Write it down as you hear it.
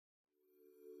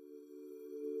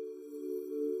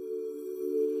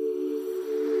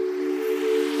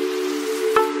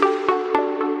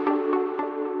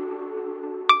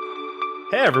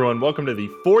Hey everyone, welcome to the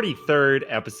 43rd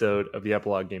episode of the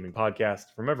Epilogue Gaming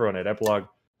Podcast. From everyone at Epilogue,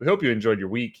 we hope you enjoyed your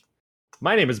week.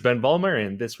 My name is Ben Vollmer,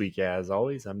 and this week, as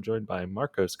always, I'm joined by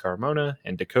Marcos Carmona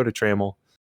and Dakota Trammell.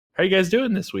 How are you guys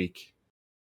doing this week?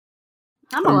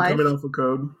 I'm alive. Coming off a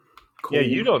code. Cold. Yeah,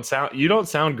 you don't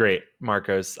sound great,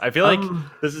 Marcos. I feel like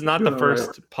this is not the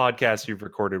first podcast you've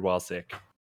recorded while sick.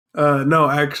 No,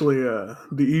 actually, the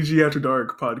EG After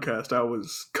Dark podcast, I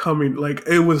was coming, like,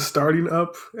 it was starting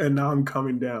up, and now I'm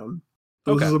coming down.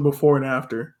 So This is a before and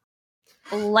after.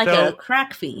 Like a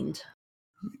crack fiend.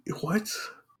 What?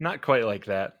 Not quite like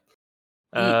that.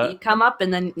 You come up,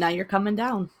 and then now you're coming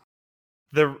down.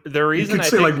 The reason you could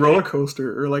say like roller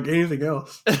coaster or like anything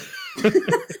else.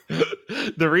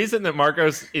 The reason that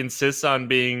Marcos insists on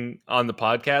being on the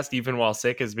podcast even while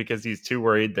sick is because he's too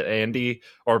worried that Andy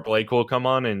or Blake will come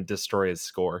on and destroy his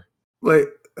score. Like,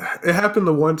 it happened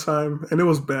the one time and it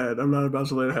was bad. I'm not about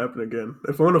to let it happen again.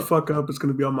 If I want to fuck up, it's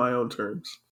going to be on my own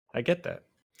terms. I get that.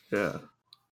 Yeah.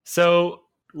 So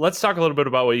let's talk a little bit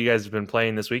about what you guys have been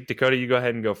playing this week. Dakota, you go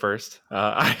ahead and go first.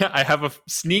 I have a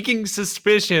sneaking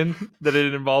suspicion that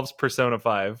it involves Persona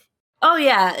 5. Oh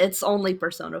yeah, it's only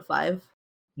Persona 5.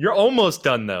 You're almost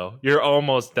done, though. You're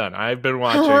almost done. I've been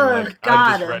watching. I'm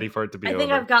just ready for it to be over. I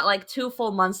think I've got like 2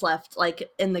 full months left, like,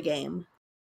 in the game.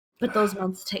 But those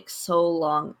months take so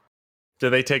long. Do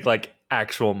they take like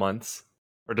actual months?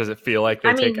 Or does it feel like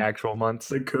they take actual months?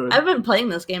 They could. I've been playing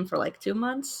this game for like 2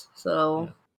 months, so...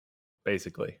 Yeah.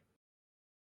 Basically.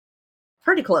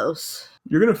 Pretty close.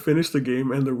 You're going to finish the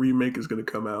game and the remake is going to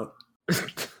come out.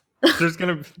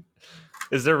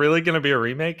 Is there really going to be a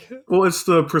remake? Well, it's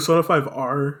the Persona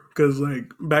 5R, because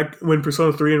like back when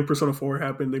Persona 3 and Persona 4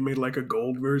 happened, they made like a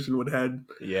gold version which had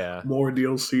more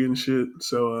DLC and shit.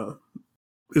 So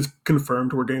it's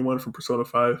confirmed we're getting one from Persona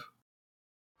 5.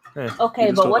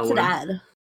 Okay, but what's it add?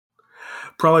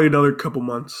 Probably another couple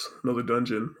months, another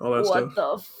dungeon, all that stuff.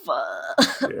 What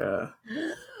the fuck? Yeah.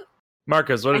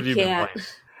 Marcos, what have you been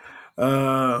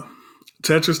playing?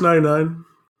 Tetris 99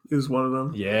 is one of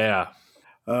them. Yeah.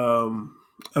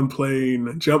 I'm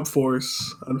playing Jump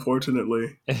Force,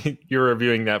 unfortunately. You're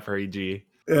reviewing that for EG.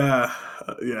 Yeah.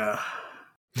 That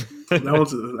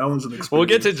one's an experience. We'll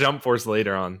get to Jump Force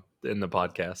later on in the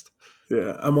podcast.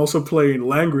 Yeah, I'm also playing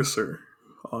Langrisser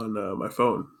on my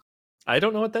phone. I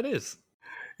don't know what that is.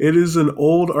 It is an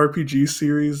old RPG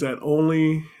series that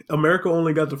America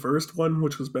only got the first one,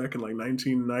 which was back in like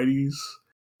 1990s.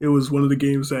 It was one of the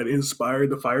games that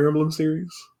inspired the Fire Emblem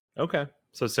series. Okay.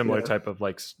 So similar type of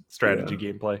like strategy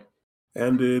gameplay.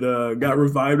 And it got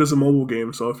revived as a mobile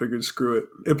game, so I figured screw it.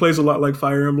 It plays a lot like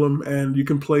Fire Emblem, and you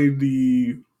can play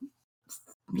the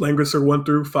Langrisser 1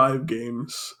 through 5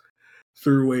 games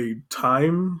through a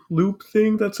time loop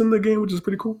thing that's in the game, which is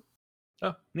pretty cool.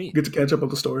 Oh, neat. You get to catch up on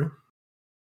the story.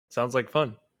 Sounds like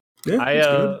fun.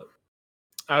 Yeah,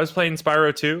 I was playing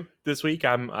Spyro 2 this week.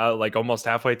 I'm like almost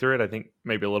halfway through it. I think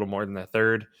maybe a little more than a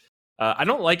third. I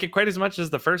don't like it quite as much as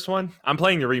the first one. I'm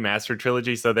playing the remastered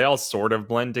trilogy, so they all sort of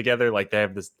blend together. Like they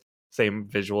have this same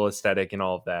visual aesthetic and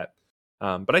all of that.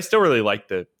 But I still really like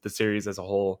the series as a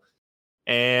whole.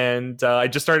 And I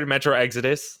just started Metro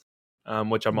Exodus,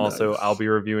 which I'll be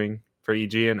reviewing for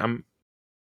EG, and I'm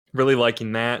really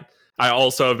liking that. I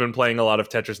also have been playing a lot of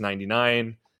Tetris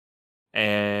 99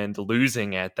 and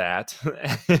losing at that.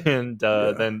 And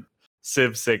then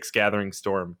Civ 6 Gathering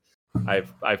Storm.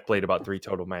 I've played about 3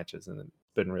 total matches and it's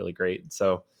been really great.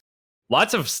 So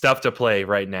lots of stuff to play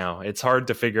right now. It's hard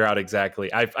to figure out exactly.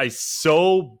 I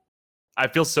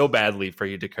feel so badly for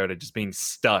you, Dakota, just being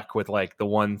stuck with like the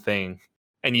one thing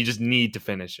and you just need to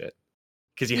finish it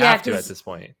because you have to at this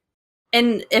point.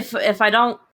 And if I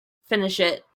don't finish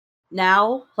it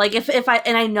now, like if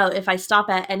I stop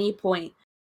at any point,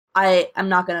 I'm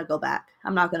not gonna go back.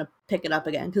 I'm not gonna pick it up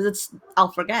again because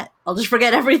I'll forget. I'll just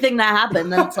forget everything that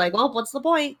happened. Then it's like, well, what's the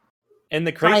point? And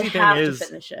the crazy thing is, to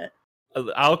finish it.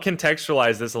 I'll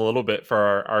contextualize this a little bit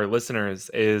for our listeners.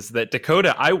 Is that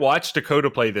Dakota? I watched Dakota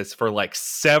play this for like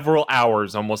several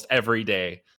hours, almost every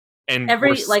day, and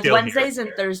Wednesdays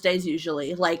and Thursdays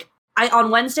usually. Like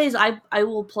on Wednesdays, I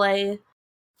will play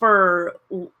for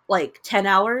like 10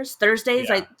 hours. Thursdays,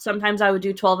 sometimes I would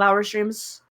do 12-hour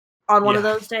streams on one of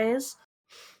those days.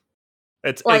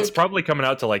 It's probably coming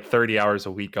out to like 30 hours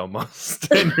a week almost,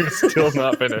 and you're still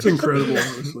not finished. It's incredible,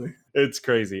 honestly. It's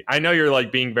crazy. I know you're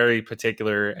like being very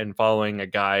particular and following a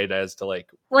guide as to like,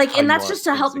 and that's just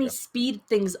to help me speed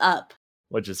things up,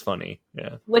 which is funny.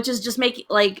 Yeah, which is just making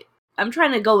I'm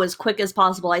trying to go as quick as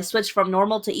possible. I switched from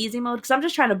normal to easy mode because I'm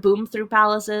just trying to boom through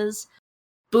palaces,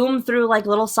 boom through like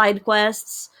little side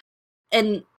quests,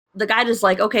 and the guide is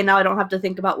like, okay, now I don't have to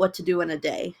think about what to do in a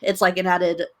day. It's like an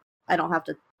added I don't have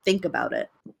to think about it.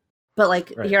 But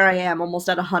like Right. here I am, almost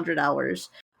at 100 hours,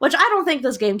 which I don't think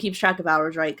this game keeps track of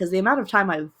hours, right? Because the amount of time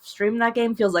I've streamed that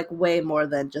game feels like way more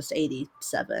than just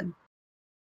 87.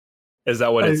 Is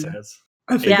that what I- it says?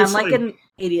 I think Yeah, I'm it's like in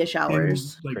 80ish in,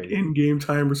 hours. like Crazy. in-game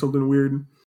time or something weird.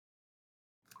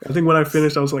 I think when I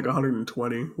finished, I was like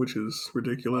 120, which is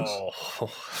ridiculous. Oh.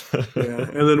 Yeah,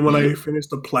 and then when I finished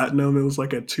the platinum, it was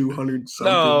like at 200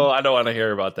 something. No, I don't want to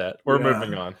hear about that. We're Yeah.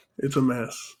 moving on. It's a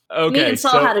mess. Me Okay, and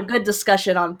Saul so had a good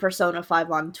discussion on Persona 5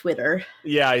 on Twitter.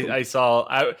 yeah, I saw.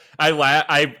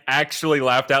 I actually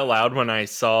laughed out loud when I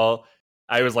saw.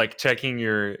 I was like checking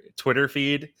your Twitter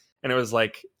feed, and it was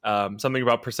like something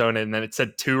about Persona, and then it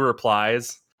said 2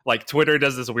 replies. Like Twitter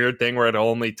does this weird thing where it'll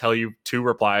only tell you 2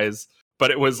 replies, but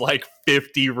it was like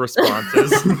 50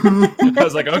 responses. I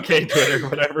was like, okay, Twitter,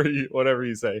 whatever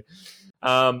you say.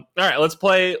 All right, let's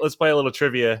play a little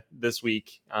trivia this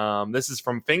week. This is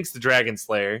from Finks the Dragon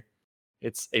Slayer.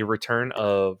 It's a return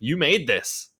of You Made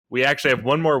This. We actually have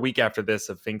one more week after this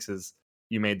of Finks's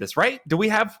You Made This, right?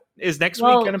 Is next week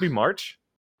Well- going to be March?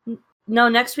 No,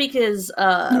 next week is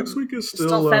Next week is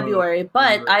still February,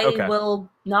 but I Okay.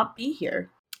 will not be here.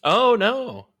 Oh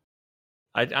no.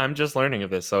 I'm just learning of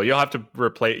this, so you'll have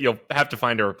to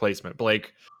find a replacement.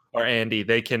 Blake or Andy,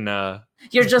 they can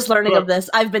You're just learning Well- of this.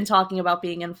 I've been talking about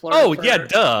being in Florida. Oh for- yeah,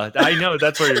 duh. I know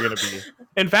that's where you're gonna be.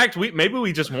 In fact, maybe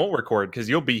we just won't record because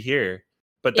you'll be here.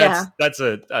 But that's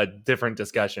a different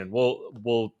discussion.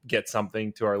 We'll get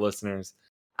something to our listeners.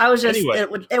 I was just Anyway.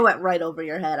 it went right over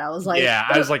your head. I was like, Yeah,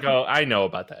 I was like, oh, I know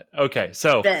about that. Okay,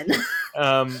 so Ben.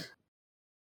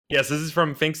 yes, this is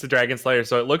from Finks the Dragon Slayer.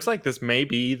 So it looks like this may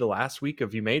be the last week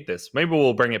of You Made This. Maybe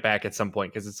we'll bring it back at some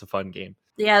point because it's a fun game.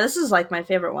 Yeah, this is like my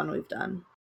favorite one we've done.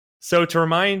 So to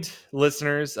remind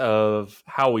listeners of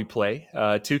how we play,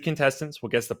 2 contestants will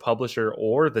guess the publisher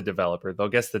or the developer. They'll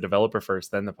guess the developer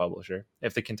first, then the publisher.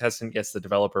 If the contestant gets the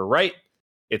developer right,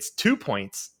 it's 2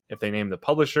 points. If they name the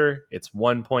publisher, it's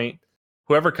 1 point.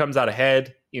 Whoever comes out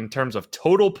ahead in terms of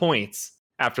total points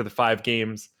after the 5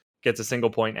 games gets a single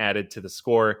point added to the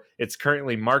score. It's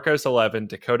currently Marcos 11,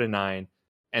 Dakota 9,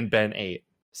 and Ben 8.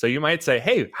 So you might say,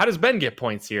 hey, how does Ben get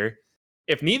points here?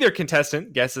 If neither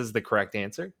contestant guesses the correct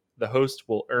answer, the host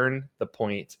will earn the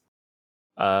point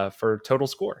for total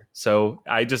score. So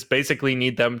I just basically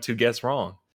need them to guess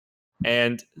wrong.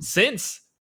 And since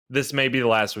this may be the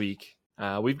last week,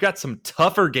 we've got some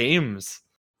tougher games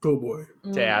Oh boy.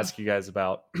 to ask you guys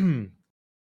about.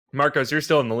 Marcos, you're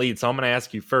still in the lead, so I'm going to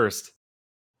ask you first.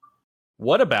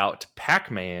 What about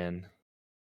Pac-Man?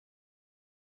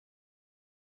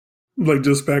 Like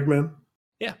just Pac-Man?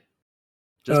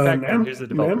 Just Pac-Man. Who's the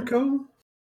developer? Namco?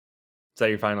 Is that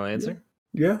your final answer?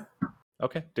 Yeah.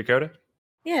 Okay, Dakota.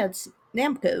 Yeah, it's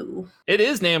Namco. It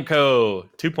is Namco.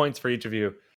 2 points for each of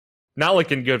you. Not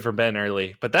looking good for Ben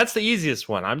early, but that's the easiest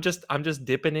one. I'm just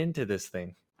dipping into this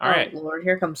thing. All oh, right. Lord,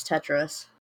 here comes Tetris.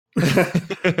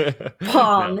 No.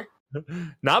 Pong.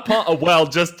 Not Pong. Oh, well,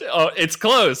 just it's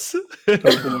close. Oh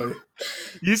boy.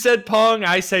 You said Pong.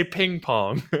 I say ping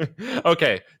pong.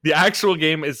 Okay. The actual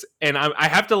game is, and I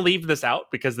have to leave this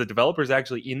out because the developer is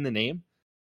actually in the name.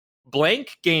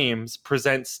 Blank Games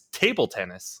presents Table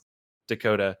Tennis.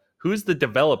 Dakota, who's the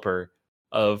developer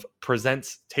of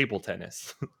Presents Table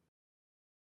Tennis?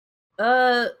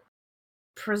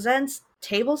 Presents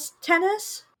tables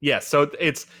tennis? Yes, so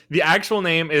it's the actual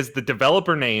name is the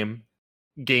developer name.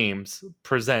 Games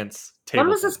presents Table When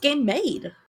was Tennis. this game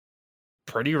made?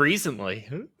 Pretty recently.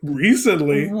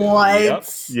 Recently. What? Yep.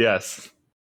 Yes.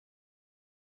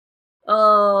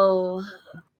 Oh,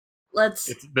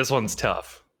 let's. This one's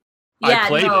tough. Yeah, I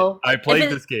played no. it. I played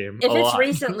If it- this game If a it's lot.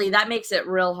 recently, that makes it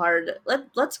real hard.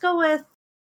 Let's go with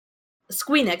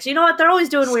Squeenix. You know what? They're always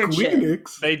doing weird shit.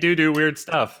 Squeenix? They do weird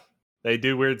stuff. They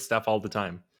do weird stuff all the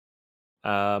time.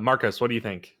 Marcos, what do you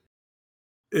think?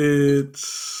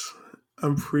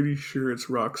 I'm pretty sure it's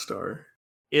Rockstar.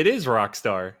 It is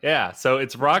Rockstar. Yeah, so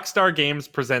it's Rockstar Games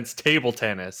presents Table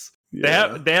Tennis.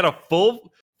 Yeah. They had a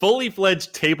fully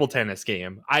fledged table tennis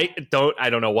game. I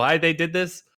don't know why they did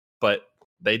this, but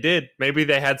they did. Maybe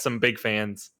they had some big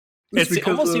fans. It's It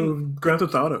because almost of seemed- Grand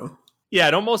Theft Auto. Yeah,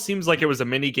 it almost seems like it was a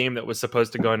mini game that was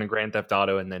supposed to go into Grand Theft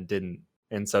Auto and then didn't.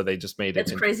 And so they just made it.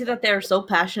 It's into- crazy that they're so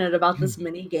passionate about this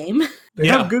mini game. They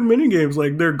Yeah. have good mini games.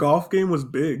 Like their golf game was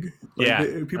big. Like, Yeah.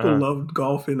 people loved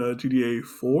golf in GTA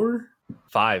 4,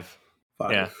 5.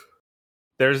 5. Yeah.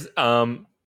 There's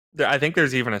I think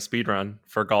there's even a speed run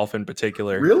for golf in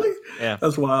particular. Really? Yeah.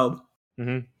 That's wild.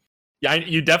 Yeah,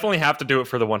 you definitely have to do it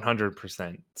for the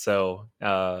 100%. So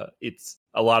it's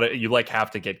a lot of you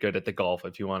have to get good at the golf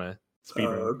if you want to speed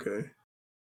run. Okay.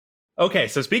 Okay,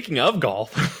 so speaking of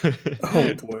golf,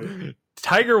 Oh boy.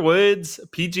 Tiger Woods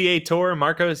PGA Tour.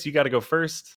 Marcos, you got to go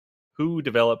first. Who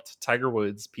developed Tiger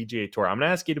Woods PGA Tour? I'm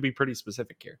gonna ask you to be pretty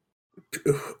specific here.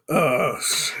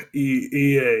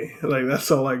 EA. Like that's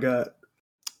all I got.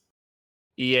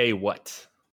 EA what?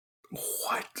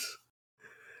 What?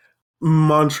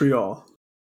 Montreal.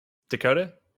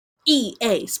 Dakota?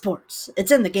 EA Sports.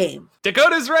 It's in the game.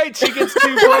 Dakota's right. She gets 2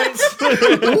 points.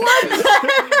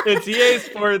 It's EA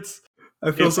Sports.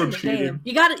 I feel It's so In the cheated. game.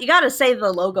 You gotta say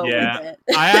the logo Yeah. with it.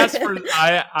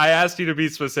 I asked you to be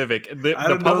specific. The I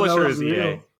didn't know that publisher was is EA.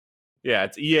 real. Yeah,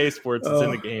 it's EA Sports. It's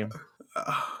in the Oh. game.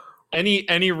 Uh,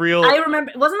 Any real? I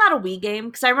remember. Wasn't that a Wii game?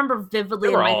 Because I remember vividly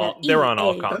They were in my all- head. they were on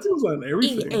all EA. consoles. that was on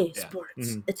everything. EA Yeah. Sports.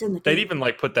 Mhm. It's in the game. They'd even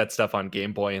like put that stuff on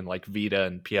Game Boy and like Vita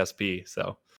and PSP.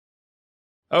 So,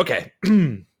 okay.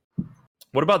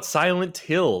 What about Silent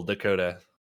Hill, Dakota?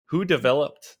 Who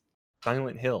developed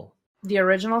Silent Hill? The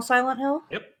original Silent Hill.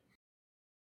 Yep.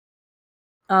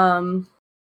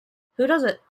 Who does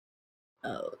it?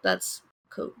 Oh, that's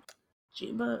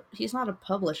Kojima. He's not a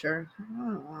publisher.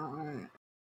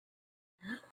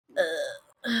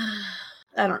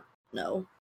 I don't know.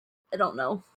 I don't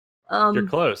know. You're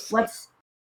close. Let's.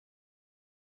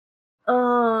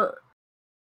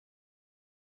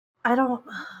 I don't.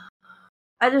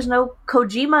 I just know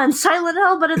Kojima and Silent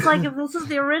Hill, but it's like if this is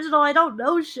the original, I don't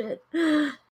know shit.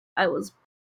 I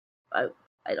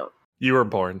don't. You were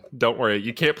born. Don't worry.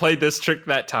 You can't play this trick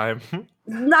that time.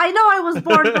 I know I was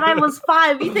born, but I was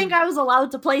 5. You think I was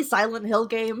allowed to play Silent Hill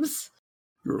games?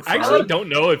 You were I actually fine. don't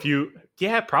know if you.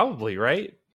 Yeah, probably,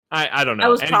 right? I don't know. I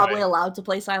was Anyway, probably allowed to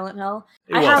play Silent Hill.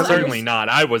 I well, have- certainly I not.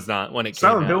 I was not when it came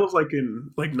Silent out. Hill was like in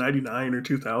like 99 or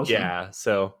 2000. Yeah.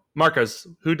 So, Marcos,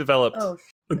 who developed Oh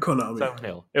Konami. Silent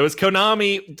Hill? It was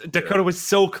Konami. Dakota was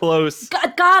so close.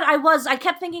 God! I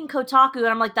kept thinking Kotaku, and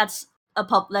I'm like, that's a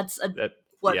That-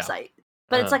 website.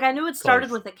 But it's like I knew it started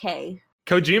close. with a K.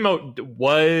 Kojima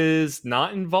was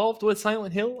not involved with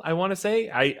Silent Hill. I want to say.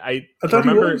 I I thought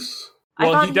remember. he was. I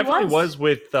Well, thought he definitely was.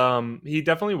 with he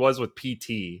definitely was with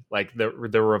PT, like the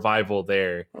revival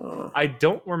there. I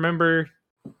don't remember.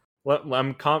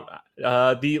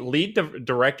 The lead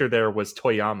director there was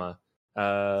Toyama.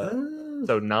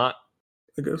 So not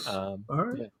I guess. yeah, All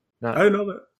right. not I didn't know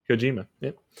that. Kojima.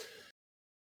 Yep.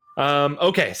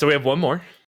 Okay, so we have one more.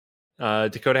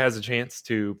 Dakota has a chance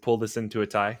to pull this into a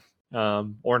tie,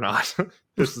 or not.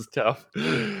 This is tough.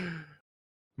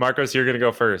 Marcos, you're gonna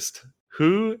go first.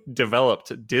 Who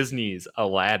developed Disney's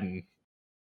Aladdin?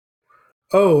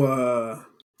 Oh,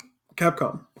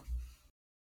 Capcom.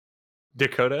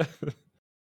 Dakota?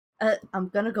 I'm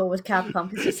gonna go with Capcom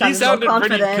because he He sounded, sounded so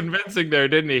pretty confident. convincing there,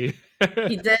 didn't he?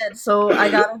 He did, so I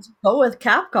got to go with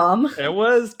Capcom. It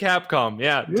was Capcom.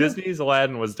 Yeah, Yeah. Disney's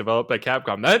Aladdin was developed by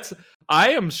Capcom. I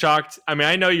am shocked. I mean,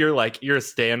 I know you're a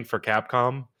stand for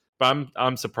Capcom, but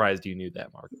I'm surprised you knew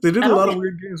that, Mark. They did I a don't lot of think-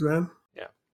 weird games, man.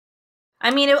 I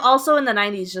mean, it also in the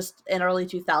 90s, just in early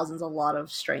 2000s, a lot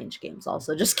of strange games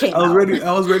also just came I was out. ready.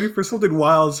 I was ready for something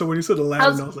wild. So when you said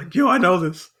Aladdin, I was like, "Yo, I know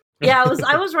this." Yeah,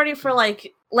 I was ready for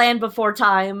like Land Before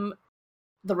Time,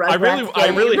 the Red I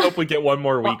really game. hope we get one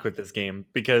more week with this game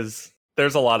because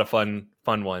there's a lot of fun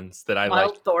ones that I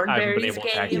Wild like. I haven't been Thornberries able to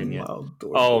hack in game. yet. Wild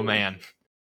Dork. Oh man,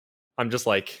 I'm just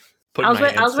like putting I was my I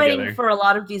was hands waiting together. for a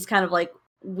lot of these kind of like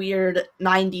weird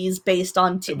 90s based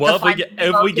on Well, if we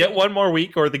defined get games. one more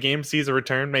week or the game sees a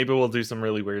return, maybe we'll do some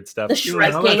really weird stuff. The You know,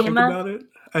 Shrek now that I think game. about it,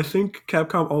 I think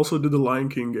Capcom also did the Lion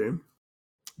King game.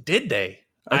 Did they?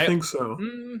 I think so.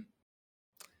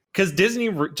 Because Disney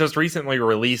just recently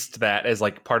released that as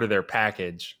like part of their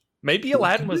package. Maybe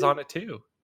Aladdin was on it too.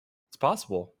 It's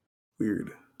possible.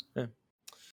 Weird.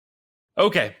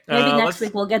 Okay. Maybe next let's-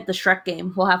 week we'll get the Shrek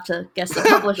game. We'll have to guess the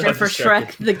publisher That's for the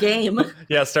Shrek Shrek the game.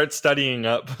 Yeah, start studying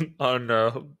up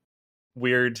on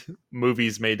weird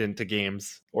movies made into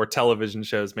games or television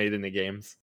shows made into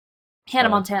games. Hannah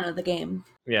Oh. Montana the game.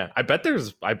 Yeah, I bet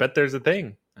there's a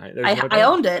thing. There's no I doubt.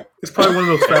 owned it. It's probably one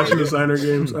of those fashion designer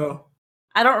games. Oh,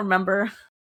 I don't remember.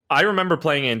 I remember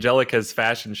playing Angelica's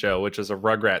Fashion Show, which is a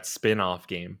Rugrats spin-off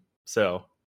game. So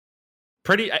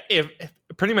pretty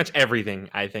much everything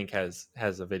I think has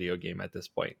a video game at this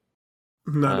point.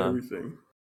 not Um, everything.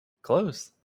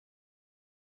 Close.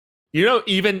 You know,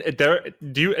 even there,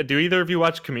 do either of you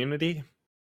watch Community?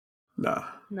 Nah.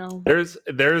 No. There's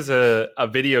a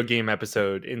video game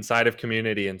episode inside of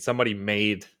Community, and somebody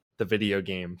made the video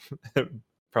game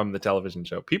from the television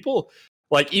show. People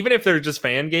like, even if they're just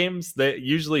fan games, that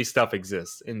usually stuff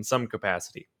exists in some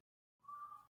capacity.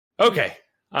 Okay.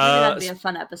 Maybe that'd be a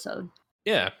fun episode.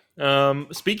 Yeah.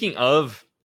 Speaking of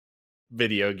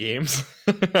video games.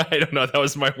 I don't know. That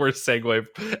was my worst segue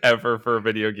ever for a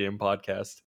video game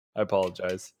podcast. I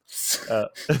apologize.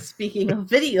 Speaking of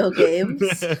video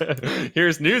games,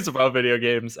 here's news about video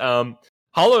games.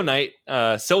 Hollow Knight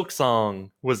Silk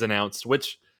Song was announced,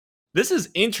 which this is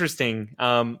interesting.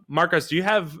 Marcos,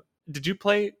 did you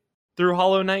play through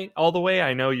Hollow Knight all the way?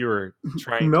 I know you were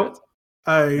trying Nope.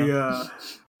 to.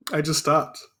 I just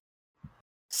stopped.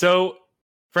 So,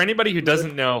 for anybody who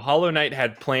doesn't know, Hollow Knight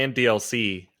had planned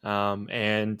DLC,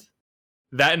 and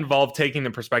that involved taking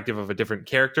the perspective of a different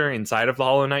character inside of the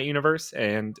Hollow Knight universe.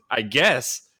 And I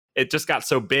guess it just got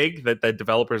so big that the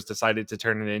developers decided to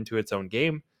turn it into its own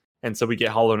game. And so we get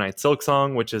Hollow Knight Silk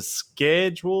Song, which is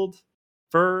scheduled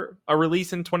for a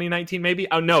release in 2019, maybe.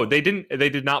 Oh no, they didn't. They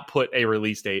did not put a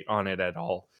release date on it at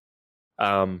all.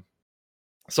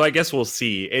 So I guess we'll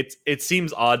see. It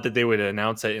seems odd that they would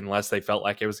announce it unless they felt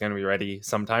like it was going to be ready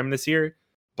sometime this year,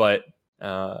 but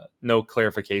no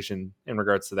clarification in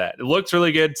regards to that. It looks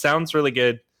really good, sounds really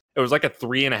good. It was like a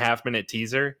 3.5 minute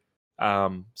teaser,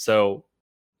 so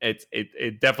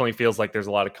it definitely feels like there's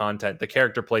a lot of content. The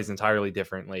character plays entirely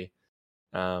differently,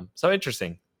 so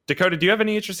interesting. Dakota, do you have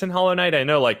any interest in Hollow Knight? I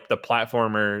know like the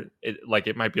platformer,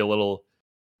 it might be a little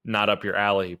not up your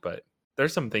alley, but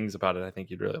there's some things about it I think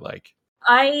you'd really like.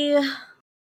 I've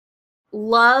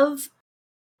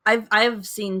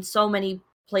seen so many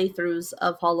playthroughs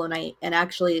of Hollow Knight and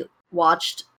actually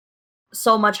watched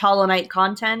so much Hollow Knight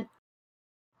content.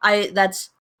 It's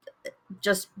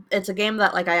a game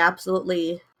that like I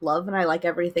absolutely love and I like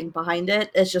everything behind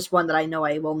it. It's just one that I know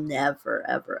I will never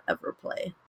ever ever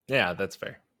play. Yeah, that's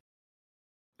fair.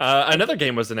 Another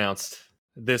game was announced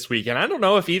this week, and I don't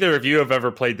know if either of you have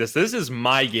ever played this. This is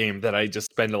my game that I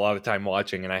just spend a lot of time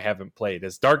watching and I haven't played.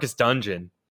 It's Darkest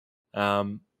Dungeon.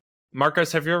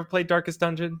 Marcos, have you ever played Darkest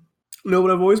Dungeon? No,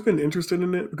 but I've always been interested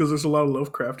in it because there's a lot of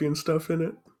Lovecraftian stuff in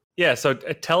it. Yeah, so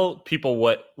tell people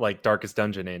what like Darkest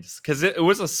Dungeon is, because it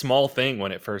was a small thing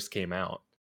when it first came out.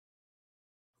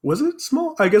 Was it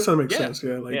small? I guess that makes sense.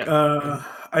 Yeah,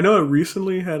 I know it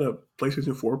recently had a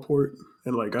PlayStation 4 port,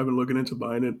 and like I've been looking into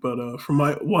buying it. But from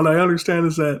what I understand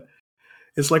is that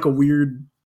it's like a weird.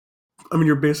 I mean,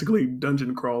 you're basically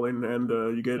dungeon crawling, and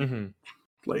you get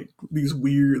like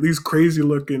these crazy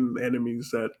looking enemies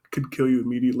that could kill you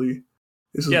immediately.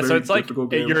 So it's like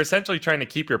you're essentially trying to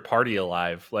keep your party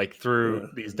alive, like through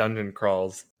these dungeon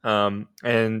crawls. And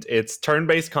it's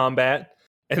turn-based combat.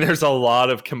 And there's a lot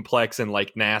of complex and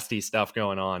like nasty stuff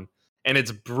going on. And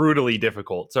it's brutally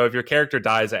difficult. So if your character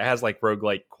dies, it has like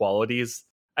roguelike qualities,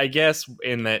 I guess,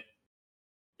 in that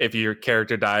if your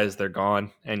character dies, they're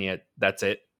gone. And yet that's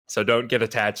it. So don't get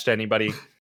attached to anybody.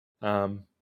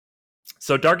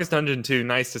 So Darkest Dungeon 2,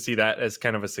 nice to see that as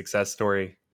kind of a success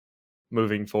story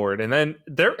moving forward. And then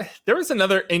there was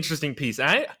another interesting piece.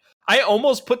 I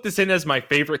almost put this in as my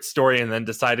favorite story and then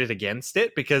decided against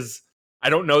it because I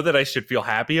don't know that I should feel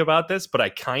happy about this, but I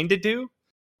kind of do.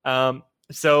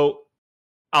 So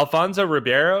Alfonso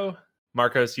Ribeiro,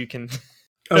 Marcos, you can...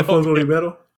 Alfonso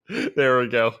Ribeiro. There we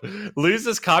go.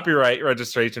 Loses copyright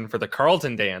registration for the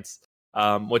Carlton Dance,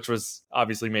 which was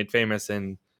obviously made famous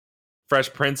in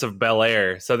Fresh Prince of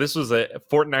Bel-Air. So this was a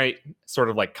Fortnite sort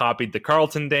of like copied the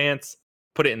Carlton Dance,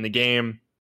 put it in the game.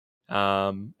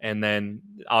 And then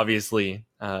obviously...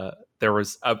 there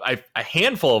was a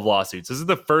handful of lawsuits. This is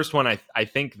the first one I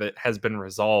think that has been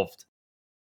resolved.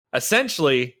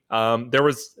 Essentially, there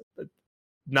was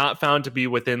not found to be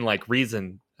within like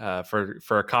reason for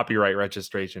a copyright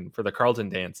registration for the Carlton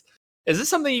Dance. Is this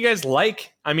something you guys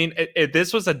like? I mean,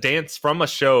 this was a dance from a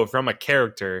show, from a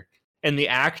character, and the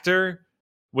actor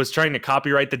was trying to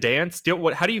copyright the dance.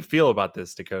 How do you feel about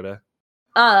this, Dakota?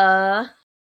 I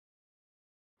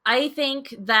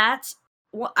think that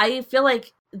I feel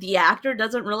like the actor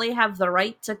doesn't really have the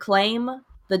right to claim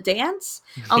the dance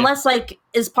unless like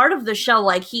is part of the show.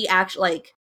 Like he actually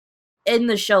like in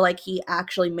the show, like he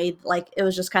actually made like it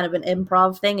was just kind of an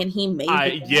improv thing, and he made.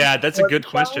 That's a good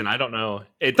question. I don't know.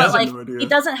 It doesn't. Like, he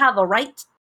doesn't have a right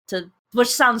to, which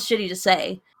sounds shitty to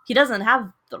say. He doesn't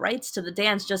have the rights to the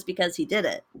dance just because he did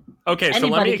it. Okay, so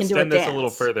let me extend this a little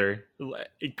further.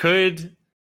 It could,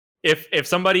 if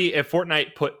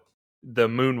Fortnite put the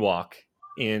moonwalk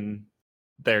in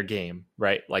their game,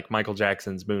 right? Like Michael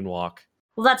Jackson's moonwalk.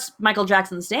 Well, that's Michael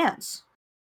Jackson's dance.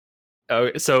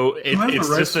 Oh, so it's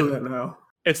just now.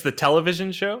 It's the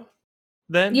television show,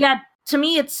 then? Yeah, to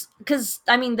me, it's because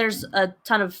I mean, there's a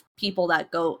ton of people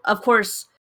that go. Of course,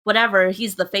 whatever.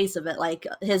 He's the face of it. Like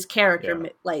his character,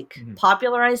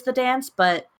 popularized the dance,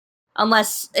 but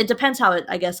unless it depends how it,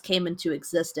 I guess, came into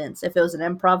existence. If it was an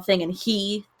improv thing and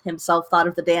he himself thought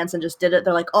of the dance and just did it,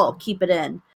 they're like, "Oh, keep it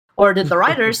in." Or did the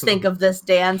writers think of this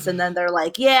dance and then they're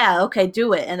like, yeah, okay,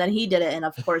 do it. And then he did it. And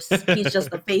of course, he's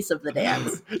just the face of the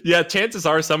dance. Yeah, chances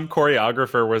are some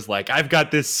choreographer was like, I've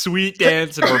got this sweet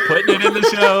dance and we're putting it in the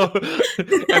show.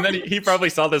 And then he probably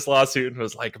saw this lawsuit and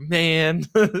was like, man,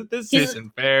 this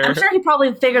isn't fair. I'm sure he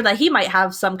probably figured that he might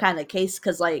have some kind of case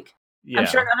because, like, I'm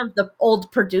sure none of the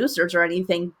old producers or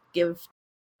anything give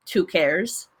two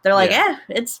cares. They're like,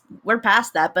 we're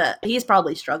past that. But he's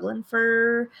probably struggling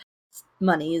for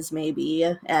monies maybe,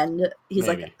 and he's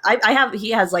like,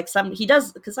 he has like some, he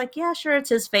does, because like, yeah, sure,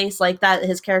 it's his face, like that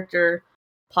his character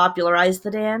popularized the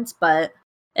dance, but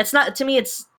it's not, to me,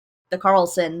 it's the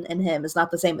Carlson in him is not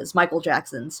the same as Michael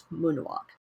Jackson's moonwalk.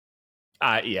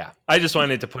 Yeah, I just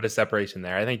wanted to put a separation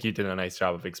there. I think you did a nice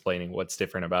job of explaining what's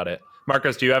different about it.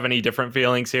 Marcos, do you have any different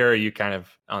feelings here, or are you kind of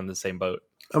on the same boat?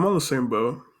 I'm on the same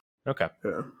boat. Okay.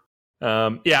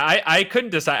 Yeah. I couldn't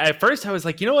decide. At first, I was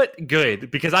like, you know what? Good.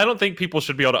 Because I don't think people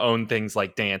should be able to own things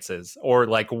like dances or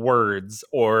like words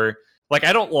or like,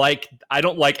 I don't like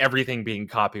everything being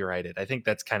copyrighted. I think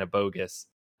that's kind of bogus.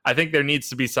 I think there needs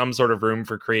to be some sort of room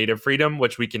for creative freedom,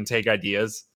 which we can take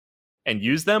ideas and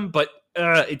use them. But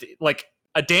like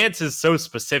a dance is so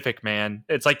specific, man.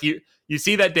 It's like you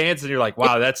see that dance and you're like,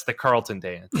 wow, that's the Carlton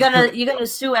dance. You gonna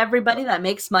sue everybody that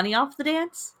makes money off the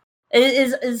dance?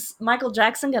 Is Michael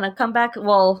Jackson gonna come back?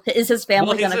 Well, is his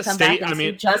family gonna come back and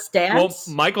sue Just Dance?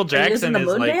 Well, Michael Jackson is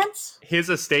like dance? His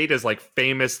estate is like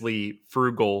famously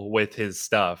frugal with his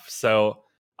stuff. So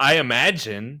I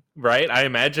imagine, right? I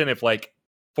imagine if like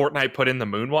Fortnite put in the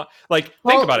moonwalk, like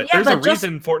think about it. Yeah, there's a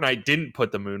reason Fortnite didn't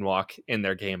put the moonwalk in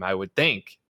their game, I would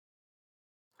think.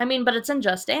 I mean, but it's in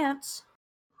Just Dance.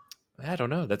 I don't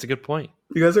know. That's a good point.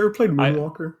 You guys ever played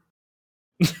Moonwalker?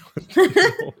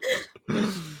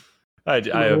 I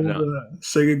have not.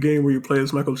 Sega game where you play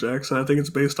as Michael Jackson. I think it's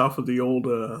based off of the old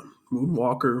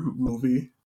Moonwalker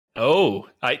movie. Oh,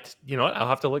 you know what? I'll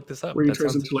have to look this up. Where he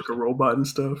turns into like a robot and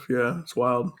stuff. Yeah, it's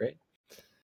wild. Great.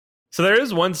 So there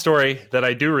is one story that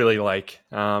I do really like.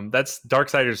 That's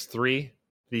Darksiders 3.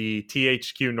 The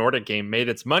THQ Nordic game made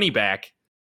its money back.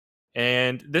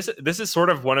 And this is sort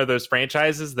of one of those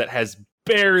franchises that has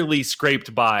barely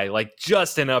scraped by, like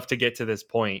just enough to get to this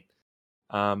point.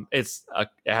 It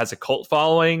has a cult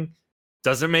following,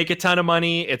 doesn't make a ton of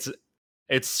money.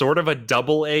 It's sort of a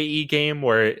double AE game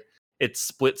where it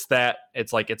splits that.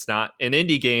 It's like it's not an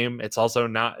indie game. It's also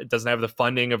not. It doesn't have the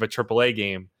funding of a AAA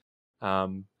game.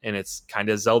 And it's kind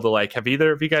of Zelda-like. Have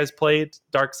either of you guys played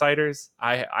Darksiders?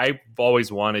 I've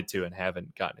always wanted to and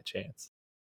haven't gotten a chance.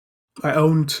 I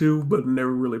own 2, but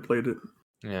never really played it.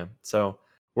 Yeah, so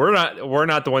we're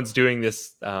not the ones doing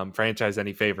this franchise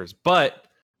any favors, but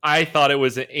I thought it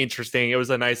was interesting. It was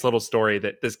a nice little story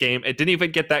that this game, it didn't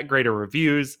even get that great of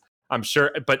reviews, I'm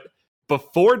sure. But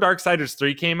before Darksiders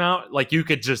 3 came out, like you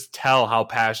could just tell how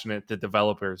passionate the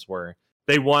developers were.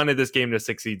 They wanted this game to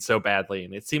succeed so badly,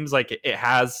 and it seems like it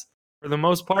has for the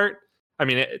most part. I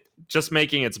mean, just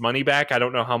making its money back, I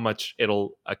don't know how much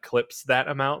it'll eclipse that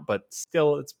amount, but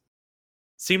still, it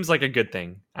seems like a good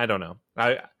thing. I don't know.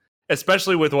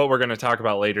 Especially with what we're going to talk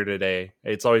about later today.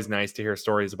 It's always nice to hear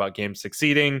stories about games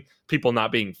succeeding, people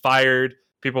not being fired,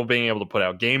 people being able to put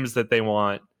out games that they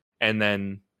want, and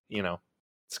then, you know,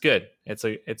 it's good. It's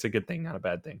a good thing, not a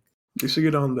bad thing. They should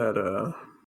get on that.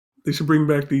 They should bring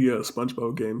back the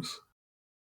SpongeBob games.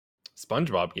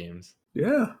 SpongeBob games?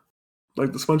 Yeah.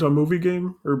 Like the SpongeBob movie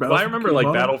game? Or Battle I remember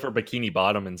like Battle for Bikini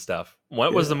Bottom and stuff.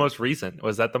 What was the most recent?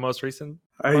 Was that the most recent?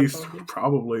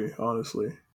 Probably, honestly.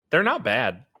 They're not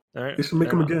bad. They should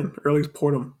make them again, or at least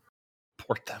port them.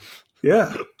 Port them.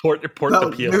 Yeah. Port the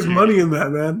PLG. There's money in that,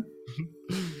 man.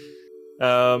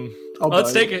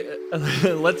 Let's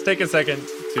take a second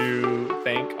to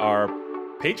thank our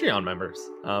Patreon members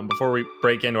before we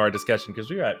break into our discussion, because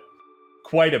we got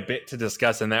quite a bit to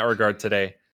discuss in that regard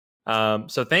today.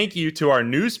 So thank you to our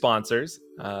new sponsors.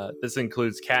 This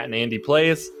includes Kat and Andy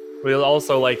Plays. We'd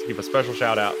also like to give a special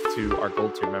shout out to our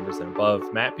Gold Tier members and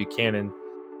above: Matt Buchanan,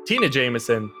 Tina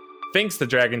Jameson, Finks the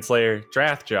Dragon Slayer,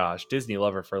 Drath Josh, Disney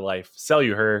Lover for Life, Sell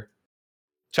You Her,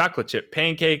 Chocolate Chip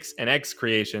Pancakes, and X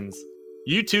Creations.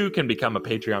 You too can become a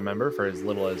Patreon member for as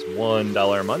little as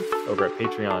 $1 a month over at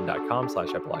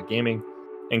patreon.com/epiloggaming.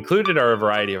 Included are a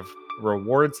variety of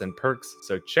rewards and perks,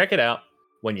 so check it out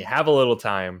when you have a little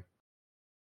time.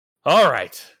 All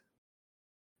right.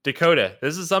 Dakota,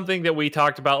 this is something that we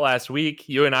talked about last week.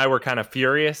 You and I were kind of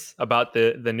furious about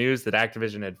the news that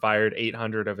Activision had fired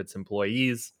 800 of its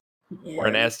employees, or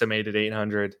an estimated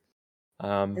 800.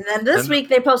 And then this week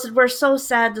they posted, "We're so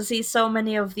sad to see so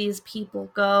many of these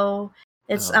people go."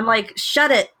 I'm like,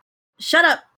 shut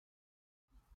up.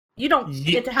 You don't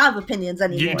get to have opinions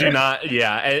anymore. You do not.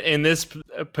 Yeah. In this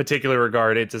particular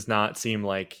regard, it does not seem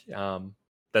like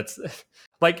that's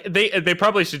like they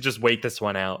probably should just wait this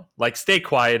one out. Like, stay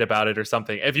quiet about it or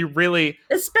something. If you really,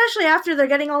 especially after they're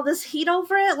getting all this heat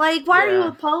over it, like, why are you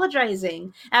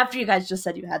apologizing after you guys just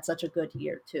said you had such a good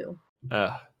year too?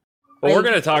 Well, we're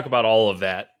going to talk about all of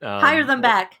that. Hire them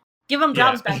back. Give them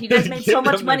jobs back. You guys made so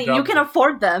much money. You can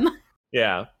afford them.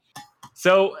 Yeah.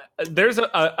 So there's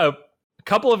a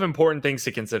couple of important things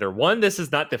to consider. One, this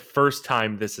is not the first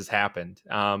time this has happened.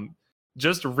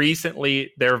 Just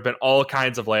recently, there have been all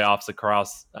kinds of layoffs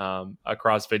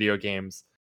across video games.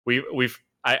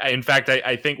 In fact,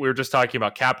 I think we were just talking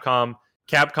about Capcom.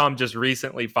 Capcom just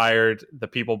recently fired the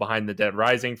people behind the Dead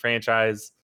Rising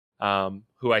franchise,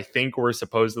 who I think were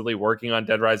supposedly working on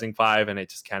Dead Rising 5, and it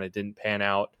just kind of didn't pan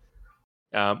out.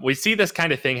 We see this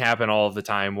kind of thing happen all of the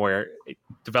time where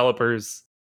developers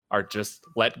are just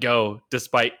let go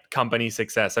despite company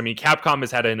success. I mean, Capcom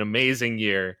has had an amazing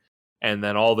year, and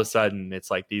then all of a sudden it's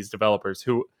like these developers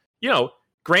who,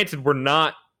 granted, were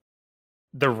not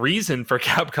the reason for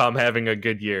Capcom having a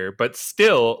good year, but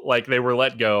still, like, they were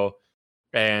let go,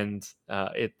 and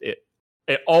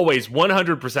it always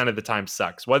 100% of the time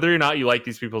sucks. Whether or not you like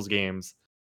these people's games,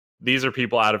 these are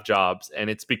people out of jobs, and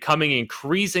it's becoming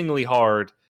increasingly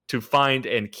hard to find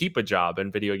and keep a job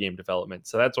in video game development.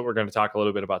 So that's what we're going to talk a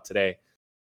little bit about today.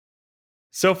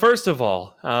 So first of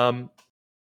all,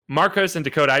 Marcos and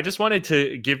Dakota, I just wanted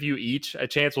to give you each a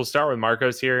chance. We'll start with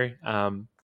Marcos here.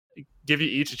 Give you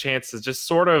each a chance to just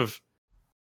sort of,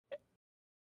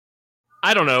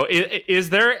 I don't know, is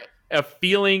there a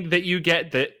feeling that you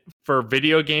get that for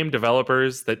video game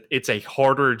developers that it's a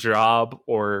harder job,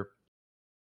 or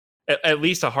at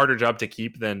least a harder job to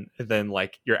keep than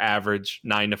like your average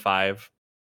 9 to 5,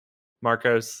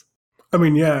 Marcos? I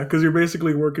mean, yeah, because you're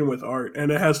basically working with art,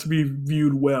 and it has to be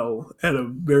viewed well at a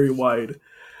very wide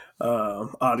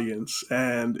audience.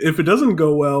 And if it doesn't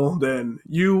go well, then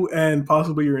you and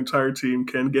possibly your entire team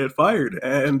can get fired.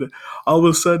 And all of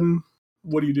a sudden,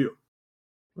 what do?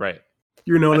 Right.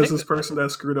 You're known as this person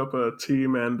that screwed up a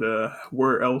team, and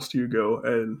where else do you go?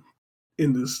 And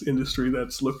in this industry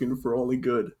that's looking for only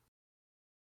good.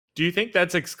 Do you think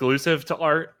that's exclusive to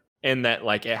art, and that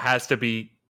like it has to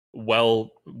be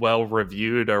well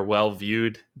reviewed or well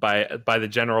viewed by the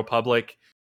general public?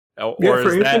 Or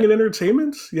for anything in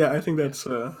entertainment, yeah, I think that's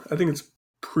I think it's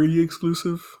pretty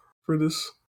exclusive for this.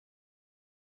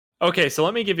 Okay, so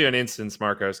let me give you an instance,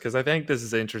 Marcos, because I think this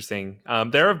is interesting.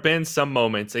 There have been some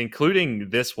moments, including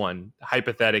this one,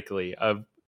 hypothetically, of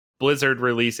Blizzard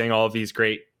releasing all of these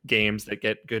great games that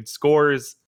get good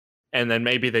scores, and then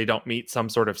maybe they don't meet some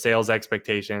sort of sales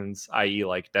expectations, i.e.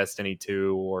 like Destiny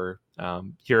 2 or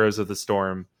Heroes of the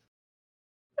Storm.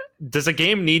 Does a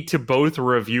game need to both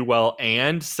review well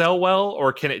and sell well,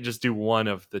 or can it just do one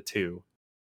of the two?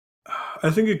 I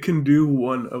think it can do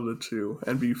one of the two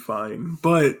and be fine,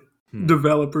 but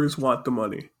developers want the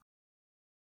money.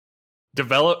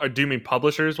 Or do you mean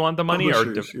publishers want the money?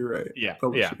 You're right. Yeah,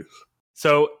 publishers. Yeah.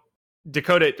 So,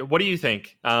 Dakota, what do you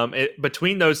think?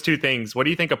 Between those two things, what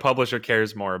do you think a publisher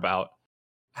cares more about?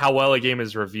 How well a game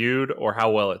is reviewed or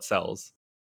how well it sells?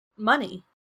 Money.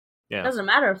 Yeah. It doesn't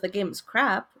matter if the game is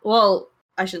crap. Well,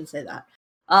 I shouldn't say that.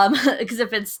 Because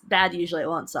if it's bad, usually it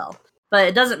won't sell. But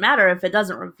it doesn't matter if it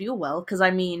doesn't review well, because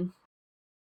I mean,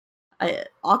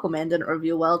 Aquaman didn't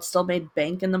review well. It still made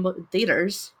bank in the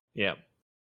theaters. Yeah.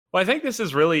 Well, I think this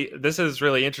is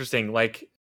really interesting. Like,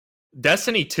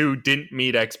 Destiny 2 didn't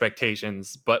meet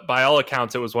expectations, but by all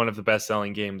accounts, it was one of the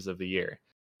best-selling games of the year.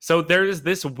 So there's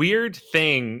this weird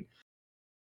thing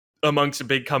amongst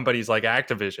big companies like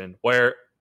Activision, where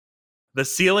the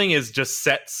ceiling is just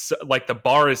set, like the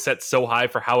bar is set so high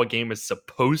for how a game is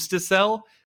supposed to sell,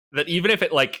 that even if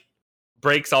it like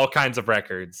breaks all kinds of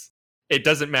records, it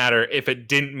doesn't matter if it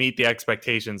didn't meet the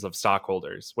expectations of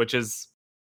stockholders, which is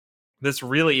this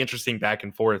really interesting back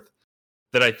and forth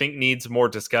that I think needs more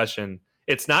discussion.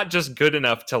 It's not just good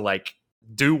enough to like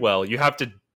do well. You have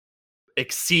to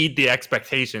exceed the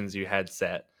expectations you had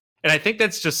set. And I think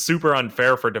that's just super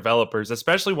unfair for developers,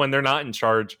 especially when they're not in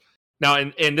charge. Now,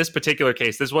 in this particular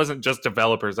case, this wasn't just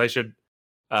developers.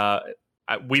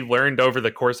 We learned over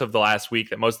the course of the last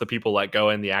week that most of the people let go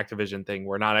in the Activision thing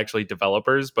were not actually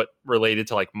developers, but related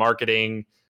to like marketing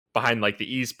behind like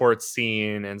the esports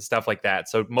scene and stuff like that.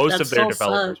 So most of their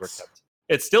developers were kept.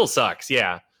 It still sucks,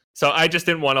 yeah. So I just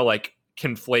didn't want to like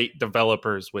conflate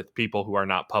developers with people who are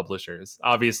not publishers.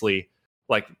 Obviously,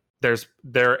 like there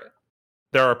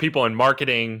are people in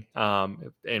marketing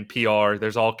and PR.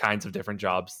 There's all kinds of different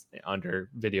jobs under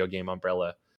video game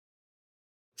umbrella.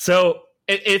 So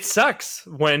it sucks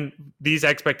when these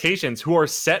expectations, who are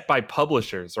set by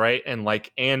publishers, right,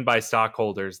 and by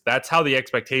stockholders, that's how the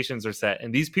expectations are set,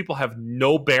 and these people have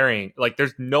no bearing. Like, they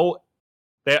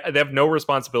have no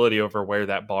responsibility over where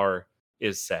that bar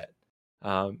is set.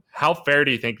 How fair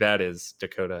do you think that is,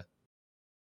 Dakota?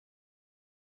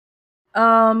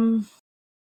 I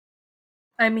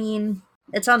mean,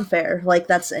 it's unfair. Like,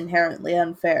 that's inherently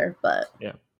unfair, but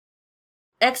yeah,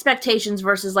 expectations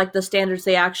versus like the standards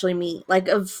they actually meet, like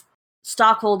of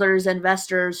stockholders,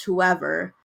 investors,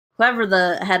 whoever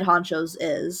the head honchos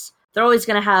is, they're always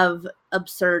going to have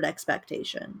absurd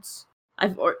expectations.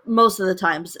 Most of the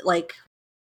times, like,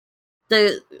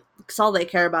 all they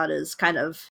care about is kind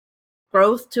of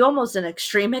growth to almost an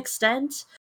extreme extent.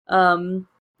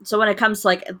 So when it comes to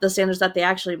like the standards that they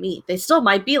actually meet, they still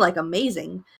might be like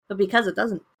amazing, but because it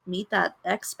doesn't meet that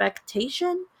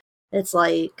expectation, it's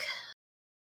like,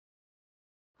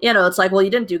 it's like, well,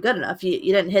 you didn't do good enough. You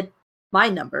didn't hit my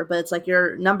number, but it's like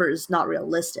your number is not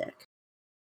realistic.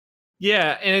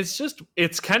 Yeah, and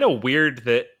it's kind of weird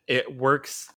that it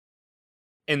works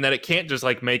in that it can't just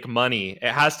like make money.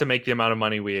 It has to make the amount of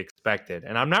money we expected.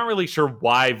 And I'm not really sure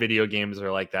why video games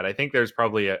are like that. I think there's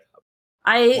probably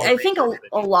I think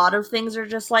a lot of things are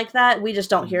just like that. We just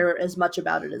don't hear as much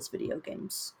about it as video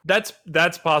games. That's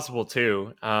possible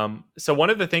too. So one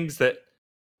of the things that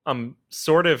I'm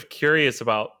sort of curious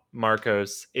about,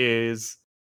 Marcos, is,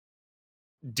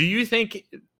 do you think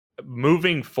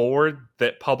moving forward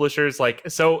that publishers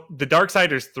so the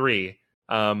Darksiders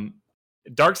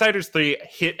 3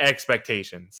 hit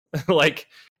expectations,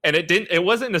 and it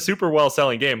wasn't a super well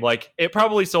selling game. Like, it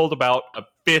probably sold about a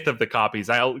fifth of the copies,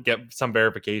 I'll get some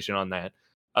verification on that,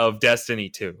 of Destiny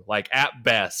 2, like, at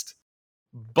best.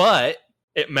 But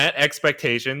it met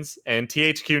expectations, and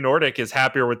THQ Nordic is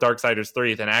happier with Darksiders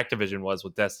 3 than Activision was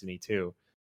with Destiny 2.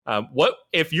 What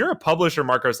if you're a publisher,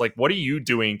 Marcos? Like, what are you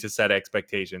doing to set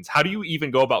expectations? How do you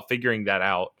even go about figuring that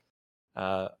out?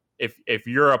 If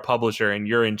you're a publisher and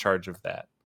you're in charge of that,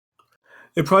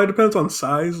 it probably depends on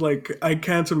size. Like, I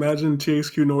can't imagine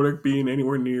THQ Nordic being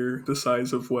anywhere near the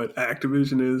size of what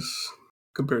Activision is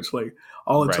compared to like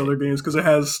all its other games, because it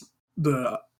has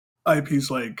the IPs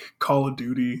like Call of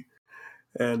Duty.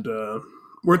 And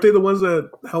weren't they the ones that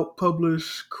helped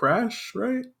publish Crash,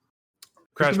 right?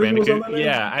 Crash Bandicoot?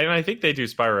 Yeah, I think they do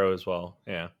Spyro as well.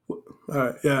 Yeah.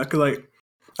 Yeah, because like,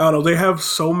 I don't know, they have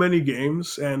so many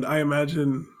games, and I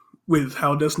imagine with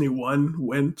how Destiny 1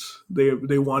 went,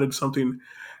 they wanted something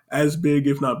as big,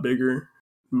 if not bigger,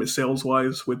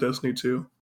 sales-wise, with Destiny 2.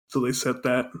 So they set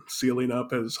that ceiling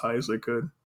up as high as they could.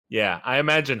 Yeah, I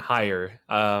imagine higher.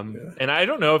 And I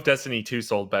don't know if Destiny 2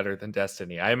 sold better than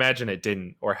Destiny. I imagine it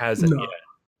didn't, or hasn't yet.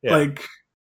 Yeah. Like,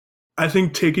 I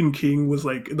think Taken King was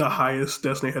like the highest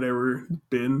Destiny had ever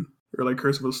been. Or like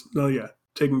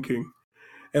Taken King.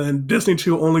 And then Destiny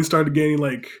 2 only started getting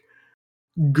like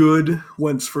good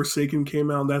once Forsaken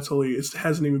came out. It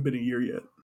hasn't even been a year yet.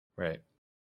 Right.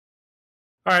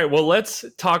 All right, well, let's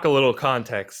talk a little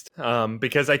context,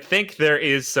 because I think there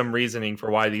is some reasoning for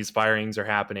why these firings are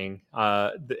happening,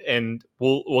 and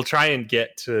we'll try and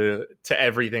get to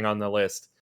everything on the list.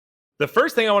 The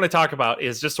first thing I want to talk about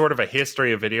is just sort of a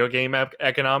history of video game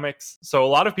economics. So a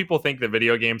lot of people think that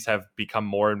video games have become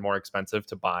more and more expensive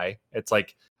to buy. It's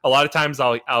like, a lot of times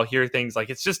I'll hear things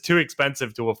like, it's just too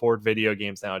expensive to afford video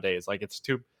games nowadays. Like, it's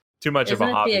too much of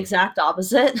a hobby. Isn't it the exact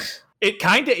opposite? It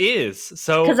kind of is.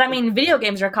 So, because I mean, video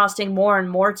games are costing more and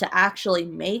more to actually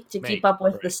make to keep up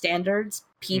with the standards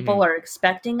people are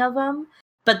expecting of them.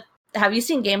 But have you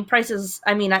seen game prices?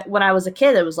 I mean, when I was a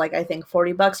kid, it was like, I think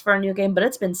 $40 for a new game, but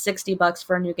it's been $60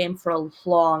 for a new game for a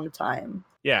long time.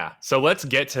 Yeah. So let's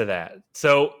get to that.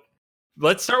 So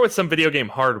let's start with some video game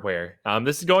hardware.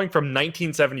 This is going from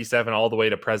 1977 all the way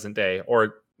to present day,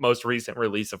 or most recent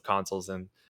release of consoles in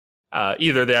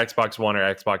either the Xbox One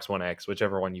or Xbox One X,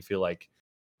 whichever one you feel like.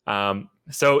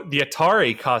 So the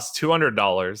Atari cost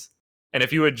 $200. And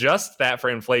if you adjust that for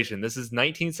inflation, this is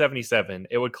 1977,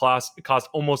 it would cost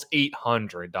almost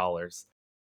 $800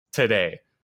 today.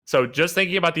 So just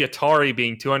thinking about the Atari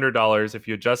being $200, if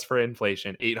you adjust for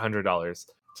inflation, $800.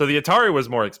 So the Atari was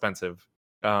more expensive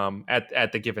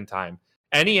at the given time.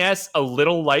 NES, a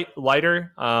little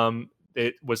lighter.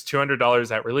 It was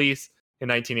 $200 at release. In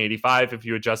 1985, if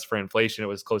you adjust for inflation, it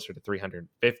was closer to $350.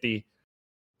 The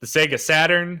Sega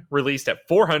Saturn released at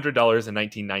 $400 in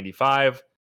 1995.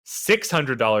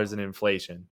 $600 in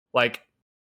inflation. Like,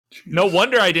 jeez. No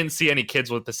wonder I didn't see any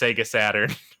kids with the Sega Saturn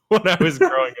when I was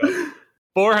growing up.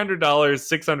 $400,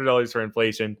 $600 for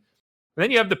inflation. And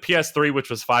then you have the PS3, which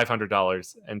was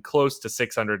 $500 and close to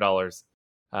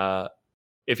 $600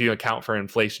 if you account for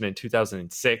inflation in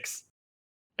 2006.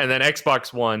 And then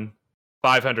Xbox One,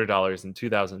 $500 in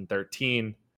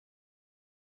 2013.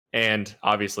 And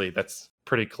obviously, that's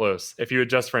pretty close. If you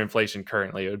adjust for inflation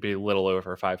currently, it would be a little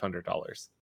over $500.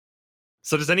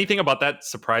 So does anything about that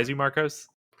surprise you, Marcos?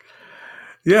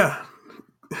 Yeah.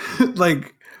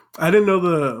 Like, I didn't know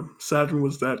the Saturn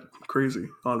was that crazy,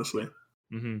 honestly.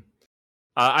 Mm-hmm.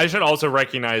 I should also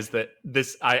recognize that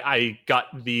I got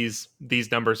these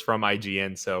numbers from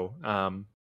IGN. So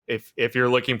if you're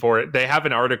looking for it, they have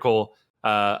an article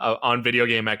on video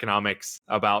game economics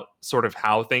about sort of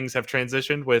how things have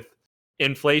transitioned with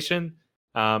inflation.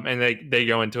 And they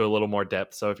go into a little more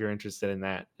depth. So if you're interested in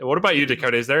that, what about you,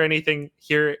 Dakota? Is there anything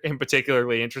here in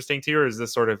particularly interesting to you, or is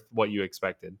this sort of what you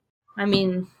expected? I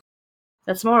mean,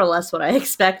 that's more or less what I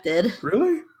expected.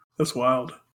 Really? That's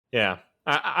wild. Yeah.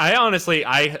 I honestly,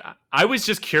 I was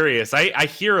just curious. I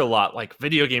hear a lot like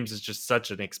video games is just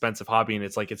such an expensive hobby, and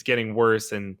it's like it's getting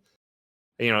worse, and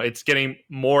it's getting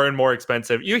more and more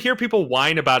expensive. You hear people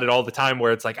whine about it all the time,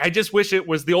 where it's like, I just wish it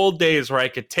was the old days where I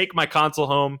could take my console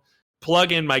home,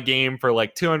 plug in my game for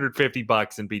like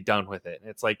 $250 and be done with it.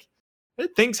 It's like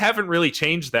things haven't really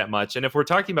changed that much. And if we're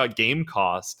talking about game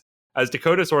cost, as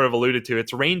Dakota sort of alluded to,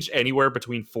 it's ranged anywhere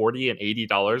between $40 and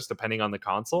 $80 depending on the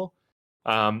console.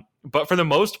 But for the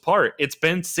most part, it's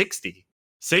been $60.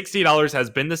 $60 has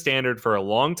been the standard for a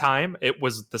long time. It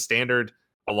was the standard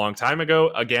a long time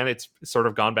ago. Again, it's sort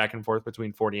of gone back and forth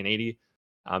between 40 and 80,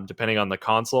 depending on the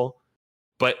console.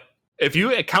 But if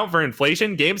you account for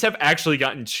inflation, games have actually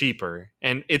gotten cheaper.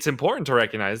 And it's important to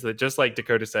recognize that, just like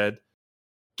Dakota said,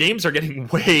 games are getting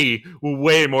way,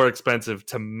 way more expensive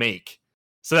to make.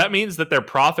 So that means that their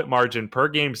profit margin per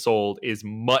game sold is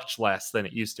much less than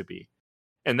it used to be.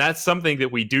 And that's something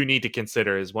that we do need to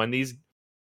consider, is when these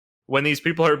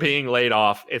people are being laid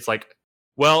off, it's like,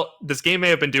 well, this game may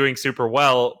have been doing super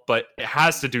well, but it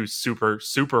has to do super,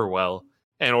 super well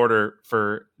in order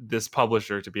for this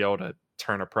publisher to be able to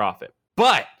turn a profit.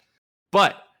 But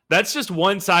that's just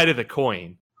one side of the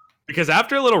coin. Because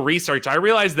after a little research, I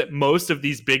realized that most of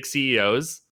these big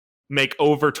CEOs make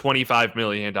over $25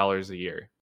 million a year.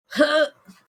 Okay.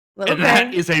 And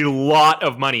that is a lot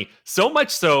of money. So much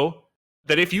so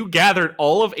that if you gathered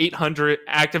all of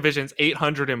Activision's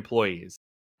 800 employees,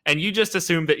 and you just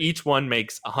assume that each one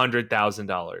makes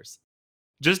 $100,000,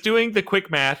 just doing the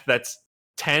quick math, that's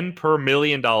 10 per $1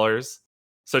 million.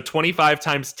 So 25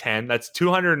 times 10, that's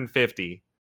 250.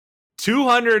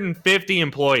 250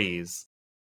 employees.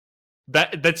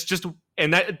 That's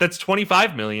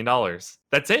 $25 million.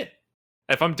 That's it.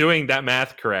 If I'm doing that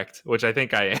math correct, which I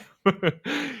think I am. I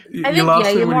think,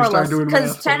 you more or less,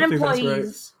 because 10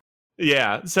 employees.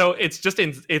 Yeah, so it's just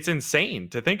it's insane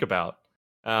to think about.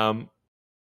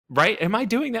 Right? Am I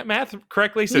doing that math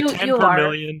correctly? So 10 per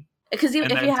million. Because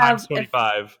if you have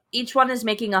 25, each one is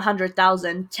making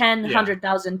 100,000.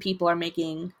 100,000 people are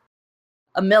making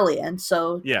 $1 million.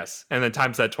 So yes, and then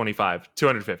times that 25,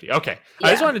 250. Okay,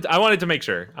 yeah. I wanted to make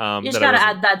sure. You just gotta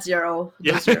add that zero.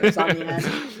 Yeah. Those zeros on the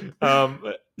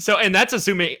end. So, and that's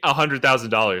assuming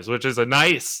 $100,000, which is a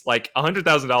nice, like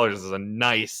 $100,000 is a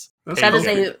nice.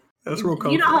 That's real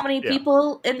comfortable. You know how many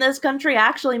people in this country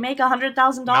actually make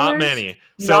 $100,000? Not many.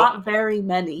 Not very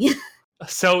many.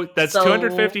 So that's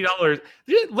 $250.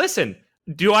 Listen,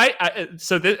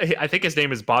 I think his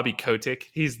name is Bobby Kotick.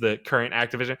 He's the current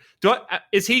Activision.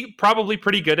 Is he probably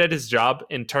pretty good at his job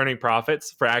in turning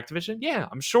profits for Activision? Yeah,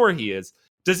 I'm sure he is.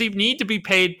 Does he need to be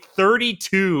paid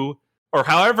 32 or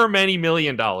however many $1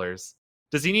 million?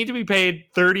 Does he need to be paid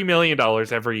 $30 million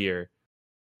every year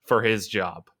for his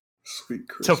job? Sweet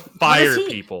to fire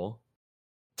people.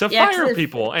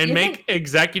 And make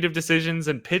executive decisions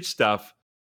and pitch stuff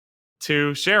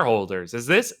to shareholders. Is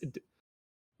this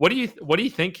what do you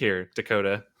think here,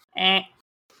 Dakota?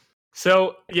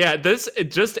 So yeah, this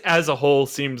just as a whole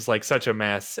seems like such a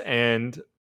mess. And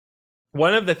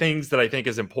one of the things that I think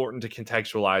is important to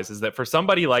contextualize is that for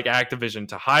somebody like Activision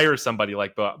to hire somebody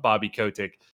like Bobby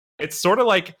Kotick, it's sort of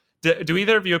like, do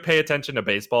either of you pay attention to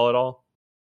baseball at all?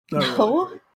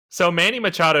 No. So Manny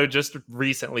Machado just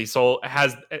recently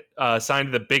has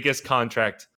signed the biggest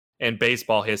contract in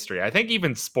baseball history. I think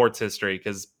even sports history,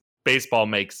 because baseball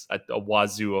makes a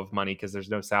wazoo of money because there's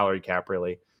no salary cap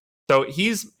really. So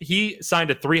he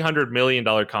signed a $300 million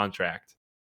contract,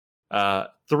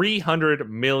 $300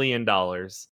 million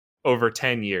over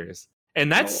 10 years. And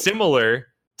that's similar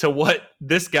to what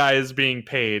this guy is being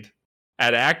paid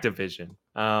at Activision.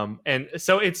 And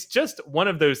so it's just one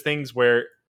of those things where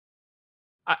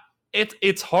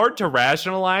it's hard to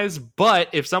rationalize, but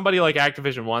if somebody like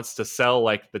Activision wants to sell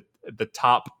like the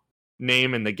top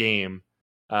name in the game,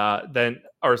 then,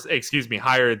 or excuse me,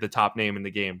 higher the top name in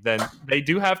the game, then they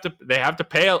have to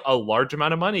pay a large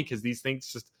amount of money because these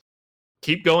things just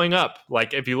keep going up.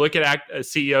 Like if you look at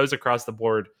CEOs across the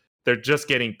board, they're just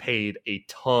getting paid a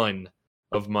ton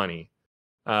of money.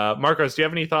 Marcos, do you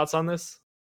have any thoughts on this?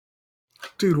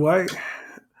 Dude, why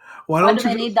do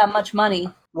they need that much money?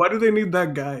 Why do they need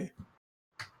that guy?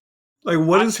 Like,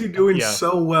 what is he doing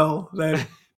so well that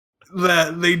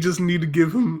they just need to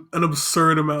give him an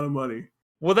absurd amount of money?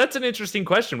 Well, that's an interesting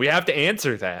question. We have to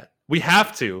answer that. We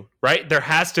have to, right? There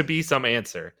has to be some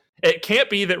answer. It can't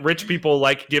be that rich people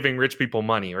like giving rich people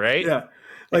money, right? Yeah.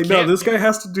 Like, no, this guy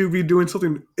has to be doing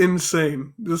something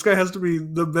insane. This guy has to be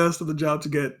the best of the job to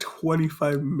get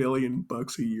 $25 million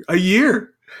a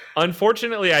year.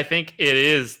 Unfortunately, I think it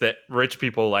is that rich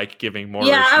people like giving more.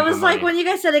 Yeah, I was like, when you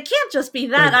guys said it can't just be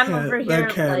that, I'm over here. That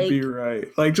can't be right.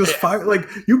 Like, just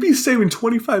you'd be saving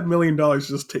 $25 million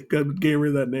just to get a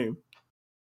gamer that name.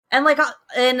 And like,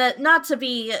 and not to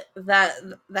be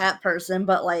that person,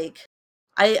 but like,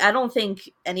 I don't think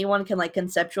anyone can like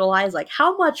conceptualize like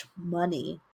how much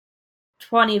money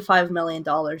 $25 million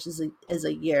is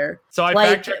a year. So I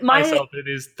fact-checked myself. It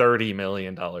is $30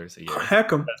 million a year.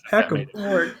 Heck 'em.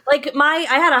 Like I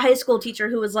had a high school teacher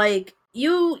who was like,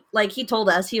 he told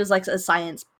us he was like a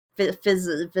science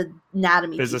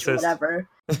anatomy physicist, teacher, whatever.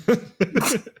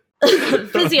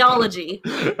 Physiology.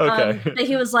 Okay.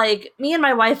 He was like, me and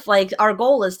my wife, like, our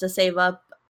goal is to save up.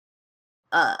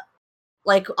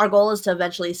 Our goal is to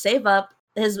eventually save up.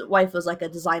 His wife was like a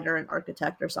designer and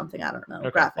architect or something. I don't know.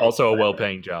 Okay. Graphic. Also a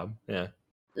well-paying job. Yeah.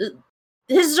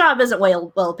 His job isn't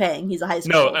well-paying. He's a high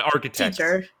school architects.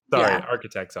 Teacher. Sorry, yeah.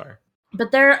 Architects are.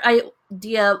 But their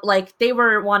idea, like, they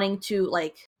were wanting to,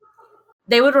 like,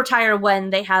 they would retire when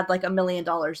they had like $1 million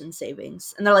in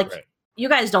savings, and they're like, right. You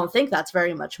guys don't think that's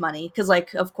very much money? Because,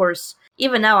 like, of course,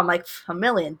 even now I'm like, $1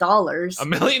 million. $1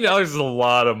 million is a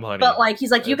lot of money. But, like,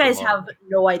 he's like, you guys have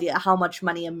no idea how much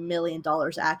money $1 million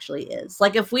actually is.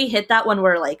 Like, if we hit that when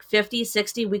we're like 50,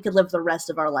 60, we could live the rest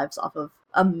of our lives off of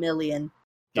 $1 million.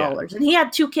 Yeah. And he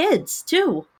had 2 kids,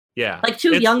 too. Yeah. Like,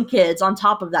 2 young kids on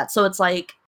top of that. So it's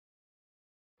like,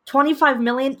 25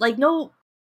 million, like, no,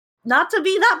 not to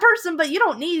be that person, but you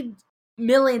don't need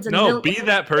millions and millions. No, be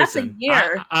that person. That's a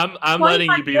year. I'm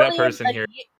letting you be that person here.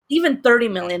 Even 30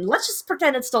 million. Let's just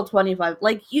pretend it's still 25.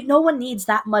 Like, no one needs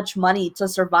that much money to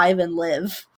survive and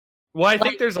live. Well, I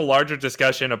think there's a larger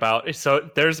discussion about,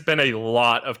 so there's been a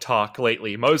lot of talk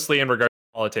lately, mostly in regards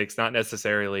to politics, not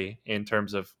necessarily in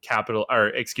terms of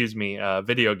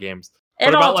video games.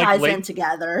 It all ties in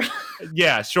together.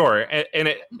 Yeah, sure.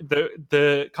 And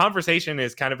the conversation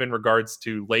is kind of in regards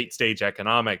to late stage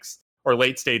economics or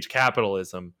late stage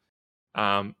capitalism,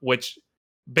 which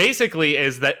basically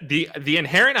is that the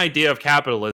inherent idea of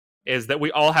capitalism is that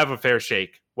we all have a fair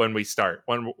shake when we start.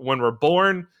 When we're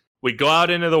born, we go out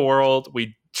into the world,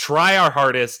 we try our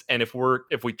hardest, and if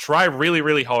we try really,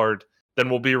 really hard, then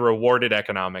we'll be rewarded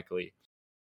economically.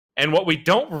 And what we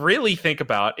don't really think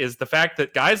about is the fact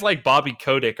that guys like Bobby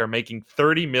Kotick are making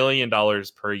 $30 million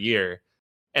per year.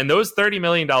 And those $30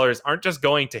 million aren't just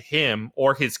going to him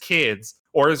or his kids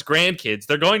or his grandkids.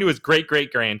 They're going to his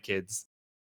great-great-grandkids.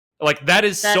 Like,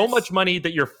 that's so much money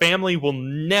that your family will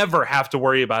never have to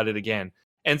worry about it again.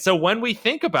 And so when we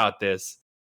think about this,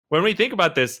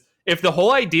 if the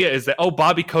whole idea is that,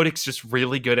 Bobby Kotick's just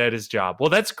really good at his job, well,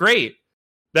 that's great.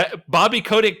 That Bobby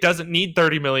Kotick doesn't need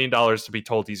 $30 million to be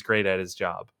told he's great at his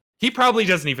job. He probably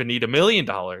doesn't even need $1 million.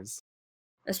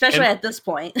 Especially at this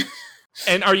point.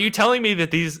 And are you telling me that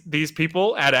these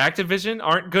people at Activision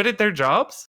aren't good at their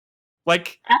jobs?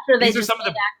 Like, after they just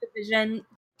made Activision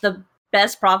the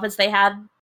best profits they had?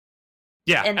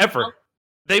 Yeah, ever.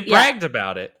 They bragged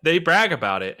about it. They brag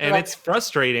about it. And it's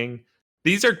frustrating.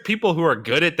 These are people who are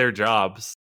good at their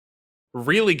jobs.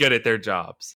 Really good at their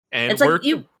jobs. And it's like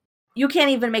you can't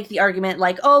even make the argument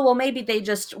like, maybe they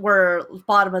just were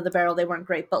bottom of the barrel. They weren't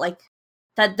great. But like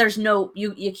that, there's no,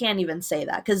 you can't even say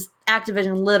that because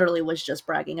Activision literally was just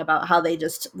bragging about how they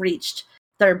just reached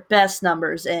their best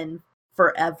numbers in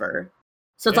forever.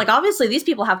 So it's like, obviously these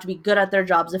people have to be good at their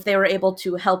jobs if they were able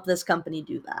to help this company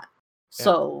do that. Yeah.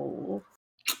 So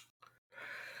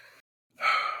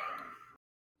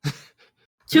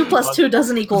 2 + 2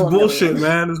 doesn't equal it's bullshit,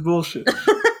 man. It's bullshit.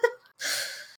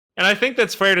 And I think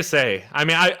that's fair to say. I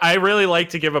mean, I really like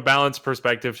to give a balanced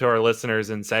perspective to our listeners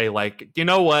and say, like, you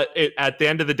know what? At the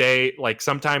end of the day, like,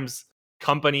 sometimes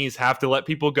companies have to let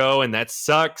people go, and that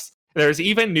sucks. There's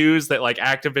even news that, like,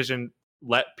 Activision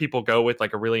let people go with,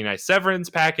 like, a really nice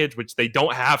severance package, which they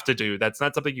don't have to do. That's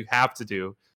not something you have to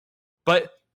do.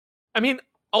 But, I mean,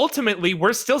 ultimately,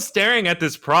 we're still staring at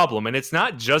this problem, and it's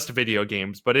not just video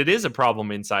games, but it is a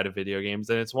problem inside of video games,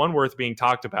 and it's one worth being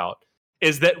talked about,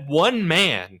 is that one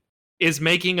man is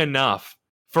making enough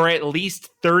for at least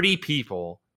 30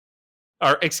 people,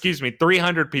 or excuse me,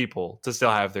 300 people to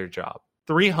still have their job.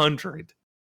 300.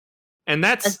 And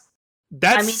that's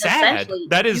sad.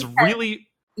 That is really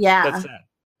that's sad.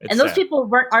 It's and those sad. people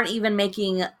aren't even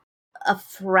making a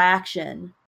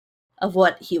fraction of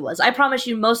what he was. I promise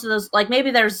you, most of those, like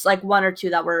maybe there's like one or two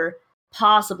that were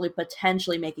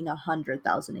potentially making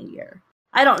 100,000 a year.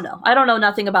 I don't know. I don't know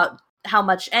nothing about how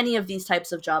much any of these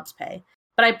types of jobs pay,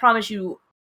 but I promise you,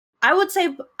 I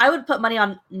would put money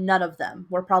on none of them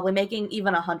were probably making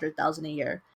even 100,000 a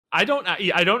year. I don't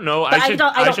know. But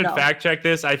I should know. fact check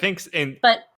this. I think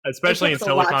especially in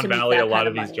Silicon Valley, a lot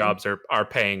of these jobs are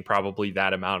paying probably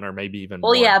that amount or maybe even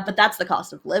more. Well, yeah, but that's the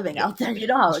cost of living out there. You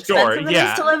know how expensive it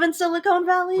is to live in Silicon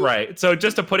Valley? Right. So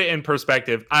just to put it in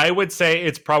perspective, I would say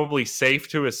it's probably safe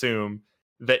to assume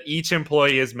that each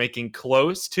employee is making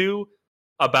close to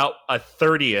about a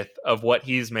 30th of what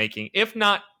he's making, if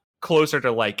not closer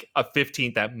to like a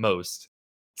 15th at most.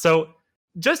 So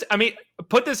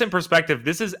put this in perspective.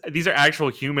 These are actual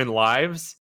human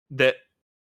lives that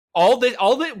all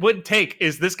that would take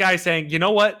is this guy saying, you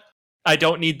know what? I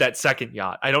don't need that second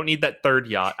yacht. I don't need that third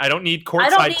yacht. I don't need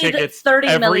courtside tickets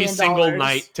every single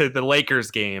night to the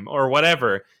Lakers game or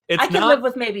whatever. I could live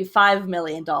with maybe $5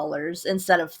 million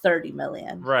instead of $30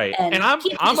 million. Right. And I'm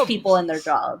keep these people in their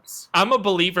jobs. I'm a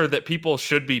believer that people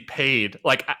should be paid.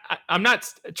 Like, I'm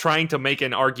not trying to make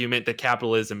an argument that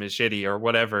capitalism is shitty or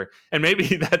whatever. And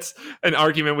maybe that's an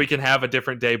argument we can have a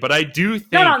different day. But I do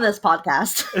think... Not on this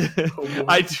podcast.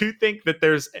 I do think that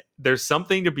there's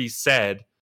something to be said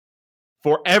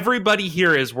for everybody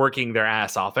here is working their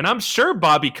ass off. And I'm sure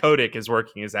Bobby Kotick is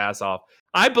working his ass off.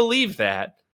 I believe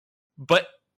that. But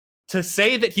to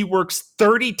say that he works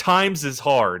 30 times as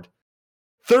hard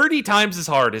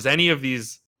as any of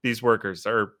these workers,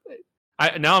 or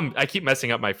I keep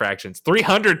messing up my fractions,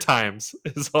 300 times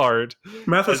as hard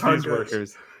Math is as hard, these guys.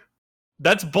 workers.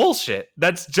 That's bullshit.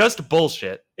 That's just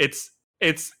bullshit. It's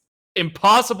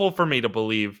impossible for me to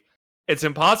believe. It's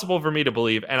impossible for me to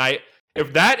believe. And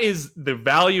if that is the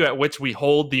value at which we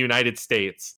hold the United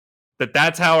States,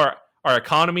 that's how our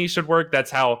economy should work, that's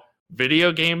how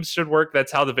video games should work,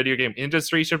 that's how the video game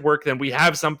industry should work, then we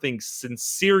have something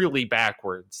sincerely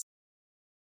backwards.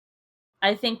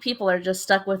 I think people are just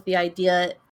stuck with the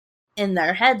idea in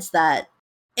their heads that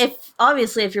if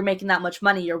you're making that much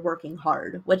money, you're working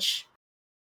hard, which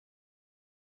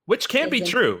can be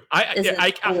true.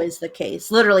 Isn't always the case.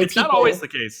 Literally, it's not always the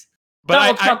case. But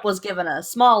Donald Trump was given a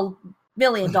small $1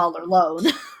 million loan.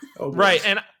 Right,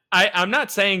 and I'm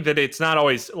not saying that it's not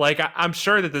always, like, I'm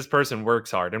sure that this person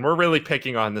works hard, and we're really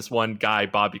picking on this one guy,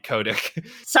 Bobby Kotick.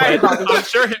 Sorry, Bobby.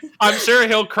 I'm sure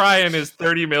he'll cry in his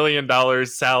 $30 million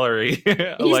salary.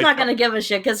 He's not going to give a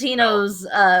shit, because he knows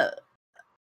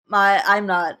I'm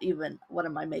not even, what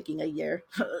am I making a year?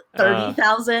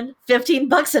 30,000?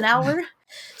 $15 an hour?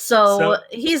 So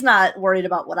he's not worried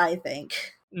about what I think.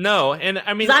 No, and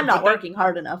I mean, I'm not working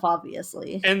hard enough,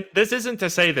 obviously. And this isn't to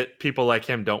say that people like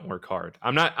him don't work hard.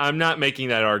 I'm not making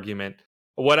that argument.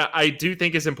 What I do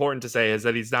think is important to say is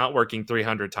that he's not working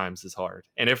 300 times as hard.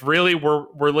 And if really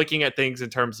we're looking at things in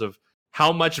terms of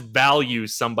how much value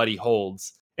somebody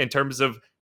holds, in terms of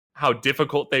how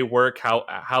difficult they work,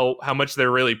 how much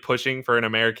they're really pushing for an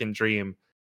American dream,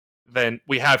 then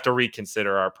we have to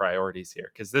reconsider our priorities here,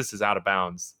 because this is out of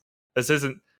bounds. This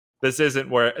isn't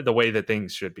where the way that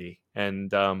things should be.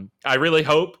 And I really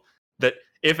hope that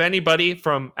if anybody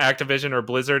from Activision or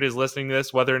Blizzard is listening to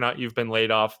this, whether or not you've been laid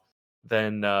off,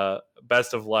 then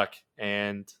best of luck.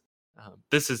 And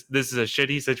this is a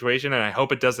shitty situation, and I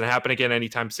hope it doesn't happen again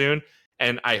anytime soon.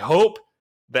 And I hope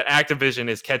that Activision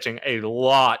is catching a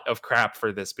lot of crap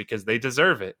for this, because they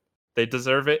deserve it. They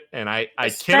deserve it, and I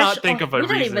cannot think of a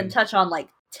reason. We didn't even touch on like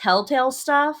Telltale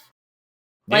stuff.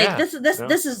 Like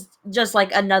this is just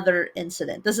like another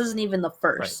incident. This isn't even the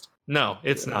first. Right. No,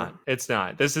 it's not. It's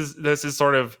not. This is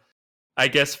sort of, I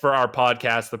guess, for our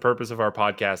podcast, the purpose of our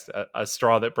podcast, a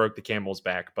straw that broke the camel's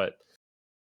back. But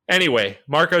anyway,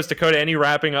 Marcos, Dakota, any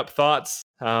wrapping up thoughts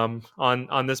on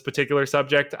this particular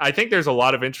subject? I think there's a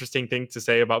lot of interesting things to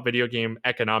say about video game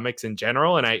economics in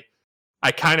general, and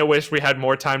I kind of wish we had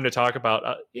more time to talk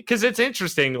about, because it's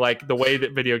interesting, like the way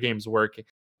that video games work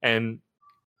and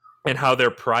how they're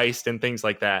priced and things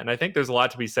like that. And I think there's a lot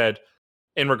to be said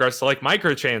in regards to like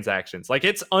microtransactions. Like,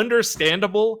 it's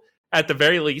understandable, at the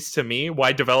very least to me,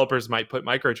 why developers might put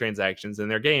microtransactions in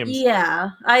their games. Yeah.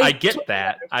 I get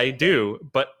that. I do.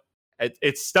 But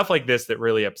it's stuff like this that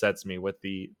really upsets me with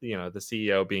the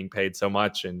CEO being paid so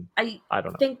much, and I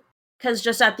don't know. think because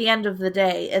just at the end of the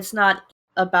day, it's not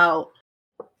about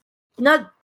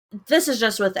not. This is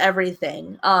just with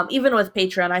everything. Even with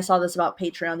Patreon, I saw this about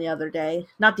Patreon the other day.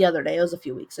 Not the other day; it was a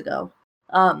few weeks ago.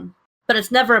 But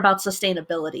it's never about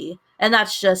sustainability, and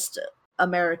that's just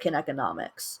American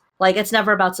economics. Like, it's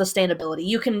never about sustainability.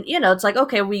 You can, it's like,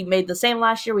 okay, we made the same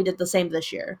last year, we did the same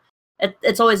this year.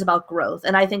 It's always about growth,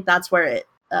 and I think that's where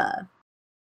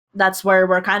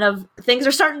we're kind of things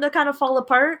are starting to kind of fall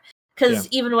apart. Because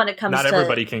even when it comes not to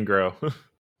everybody can grow.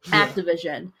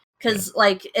 Activision, because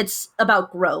like it's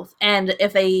about growth, and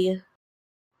if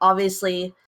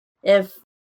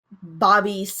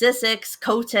Bobby Sissix,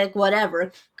 Kodak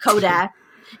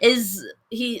is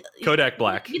Kodak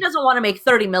Black. He doesn't want to make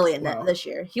 30 million this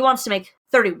year. He wants to make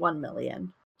 31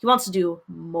 million. He wants to do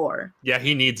more. Yeah,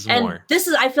 he needs and more.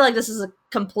 I feel like this is a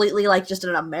completely like just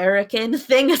an American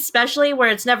thing, especially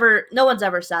where no one's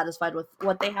ever satisfied with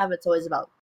what they have. It's always about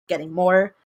getting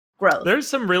more growth. There's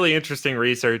some really interesting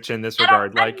research in this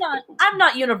regard. I'm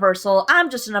not universal. I'm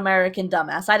just an American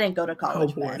dumbass. I didn't go to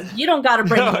college, man. You don't got to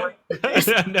bring more.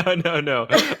 No.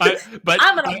 But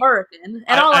I'm an American,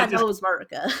 and all I know is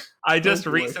America. I just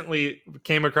recently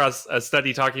came across a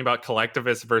study talking about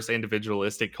collectivist versus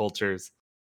individualistic cultures.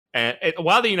 And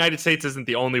while the United States isn't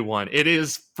the only one, it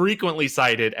is frequently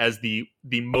cited as the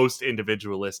most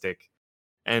individualistic.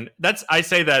 And I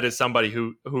say that as somebody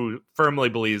who firmly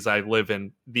believes I live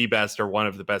in the best or one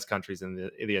of the best countries in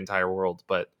the entire world.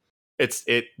 But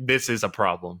this is a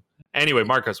problem. Anyway,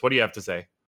 Marcos, what do you have to say?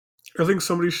 I think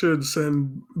somebody should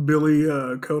send Billy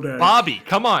Kodak. Bobby,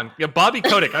 come on. Yeah, Bobby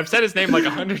Kotick. I've said his name like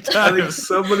 100 times. I think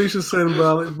somebody should send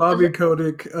Bobby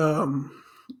Kotick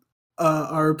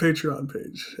our Patreon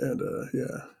page. And yeah.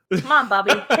 Come on,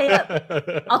 Bobby, pay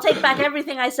up. I'll take back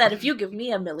everything I said if you give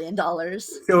me $1 million.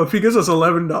 Yo, if he gives us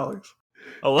 $11.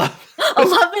 $11?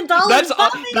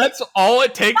 That's all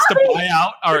it takes to buy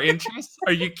out our interest?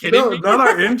 Are you kidding me? Not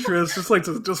our interest, just like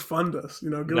to just fund us,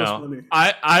 give us money.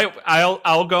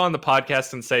 I'll go on the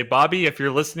podcast and say, Bobby, if you're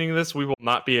listening to this, we will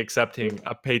not be accepting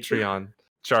a Patreon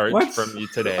charge from you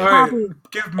today. All right, Bobby,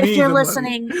 give me if you're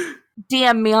listening,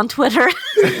 DM me on Twitter.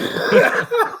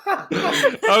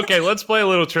 Okay, let's play a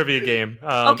little trivia game.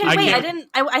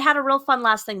 I had a real fun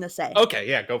last thing to say. Okay,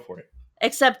 yeah, go for it.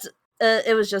 Except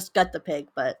it was just gut the pig,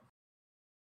 but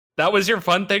that was your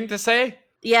fun thing to say?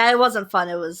 Yeah, it wasn't fun.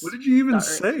 It was. What did you even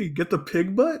say? Get the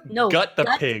pig butt? No, gut the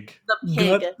pig. The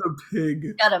pig. Gut the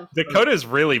pig. Got him. Dakota is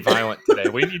really violent today.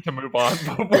 We need to move on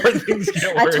before things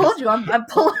get worse. I told you, I'm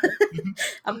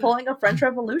pulling a French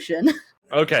Revolution.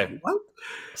 Okay. What?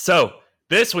 So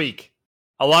this week,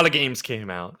 a lot of games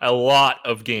came out. A lot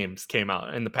of games came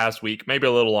out in the past week, maybe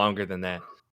a little longer than that.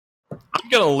 I'm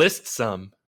going to list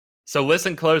some. So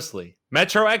listen closely.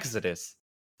 Metro Exodus,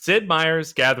 Sid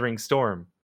Meier's Gathering Storm,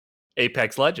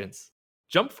 Apex Legends,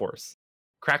 Jump Force,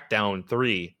 Crackdown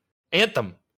 3,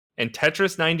 Anthem, and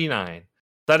Tetris 99.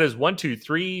 That is 7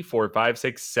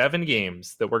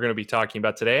 games that we're going to be talking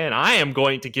about today. And I am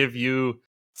going to give you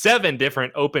 7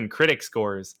 different open critic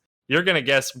scores. You're going to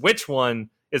guess which one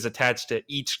is attached to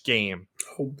each game.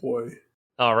 Oh, boy.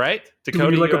 All right.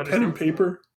 Dakota, do we need a pen and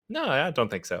paper? No, I don't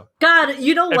think so. God,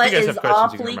 you know what is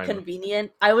awfully convenient?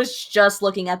 convenient? I was just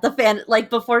looking at the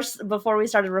before we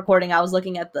started recording, I was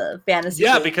looking at the fantasy.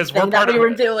 Yeah, because we're part we were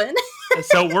doing.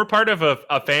 So we're part of a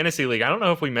fantasy league. I don't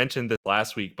know if we mentioned this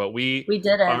last week, but we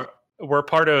didn't. We're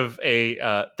part of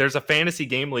there's a fantasy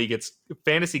game league. It's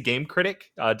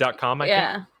fantasygamecritic.com, I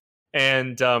think.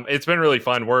 And it's been really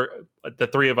fun. The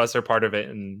 3 of us are part of it,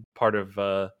 and part of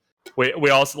we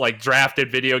also like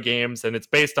drafted video games, and it's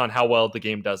based on how well the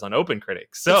game does on OpenCritic.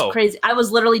 So it's crazy. I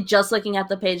was literally just looking at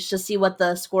the page to see what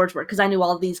the scores were because I knew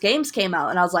all of these games came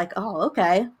out, and I was like, oh,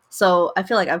 okay. So I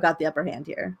feel like I've got the upper hand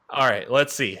here. All right,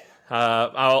 let's see.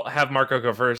 I'll have Marcos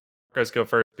go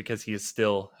first because he is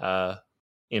still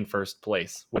in first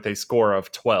place with a score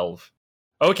of 12.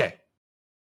 Okay.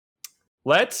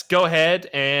 Let's go ahead,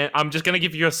 and I'm just going to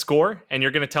give you a score, and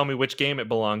you're going to tell me which game it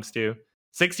belongs to.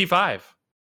 65.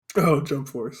 Oh, Jump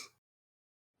Force.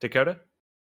 Dakota?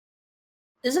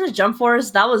 Isn't it Jump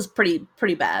Force? That was pretty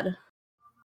bad.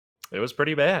 It was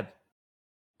pretty bad.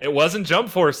 It wasn't Jump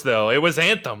Force, though. It was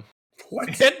Anthem.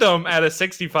 What? Anthem at a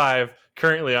 65,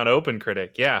 currently on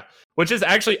OpenCritic, yeah. Which is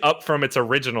actually up from its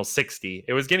original 60.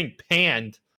 It was getting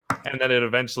panned, and then it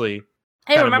eventually...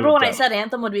 Hey, remember when I said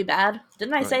Anthem would be bad?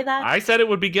 Didn't I say that? I said it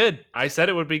would be good. I said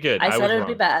it would be be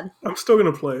bad. I'm still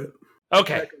going to play it.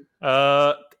 Okay.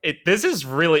 This is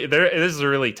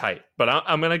really tight, but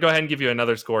I'm going to go ahead and give you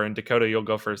another score, and Dakota, you'll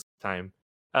go first time.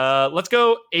 Let's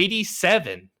go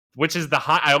 87. which is the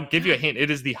high. I'll give you a hint. It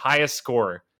is the highest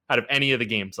score out of any of the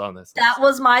games on this. That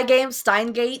was my game,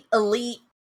 Steingate Elite,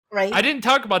 right? I didn't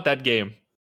talk about that game.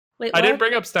 Wait, I what? didn't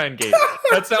bring up Steingate.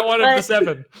 That's not one of the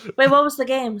 7. Wait, what was the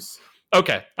games?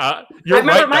 Okay, you're I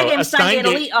remember right. my though. game, A Steingate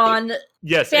Elite, on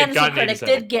yes, it Fantasy got an Critic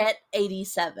 87. did get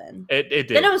 87. It did.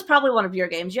 Then it was probably one of your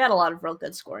games. You had a lot of real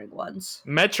good scoring ones.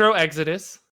 Metro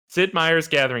Exodus, Sid Meier's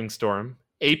Gathering Storm,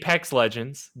 Apex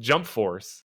Legends, Jump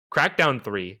Force, Crackdown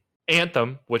 3,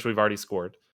 Anthem, which we've already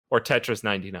scored, or Tetris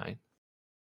 99.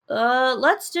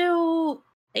 Let's do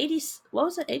 80. What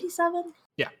was it? 87?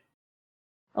 Yeah.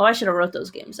 Oh, I should have wrote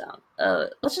those games down.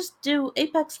 Let's just do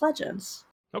Apex Legends.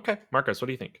 Okay, Marcos, what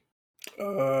do you think?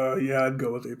 Yeah, I'd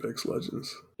go with Apex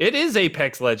Legends. It is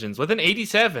Apex Legends with an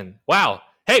 87. Wow.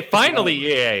 Hey, finally,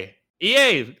 EA.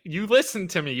 EA, you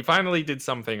listened to me. You finally did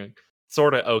something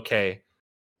sort of okay.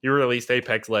 You released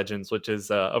Apex Legends, which is,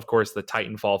 of course, the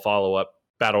Titanfall follow-up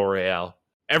Battle Royale.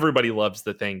 Everybody loves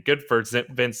the thing. Good for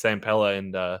Vince Zampella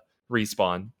and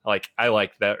Respawn. I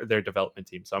like their development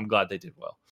team, so I'm glad they did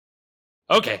well.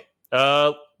 Okay.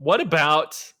 What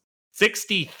about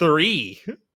 63,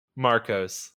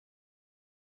 Marcos?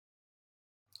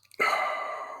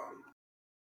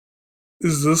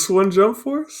 Is this one Jump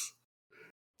Force?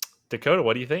 Dakota,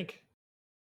 what do you think?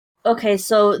 Okay,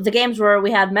 so the games we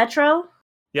had Metro.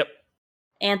 Yep.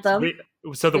 Anthem.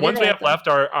 So the We ones did we have Anthem. left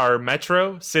are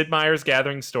Metro, Sid Meier's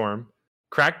Gathering Storm,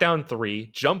 Crackdown 3,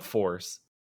 Jump Force,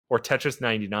 or Tetris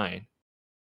 99.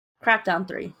 Crackdown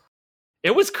 3.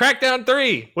 It was Crackdown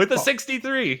 3 with a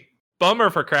 63. Bummer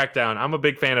for Crackdown. I'm a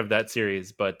big fan of that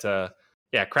series, but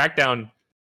yeah, Crackdown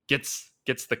gets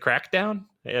the Crackdown.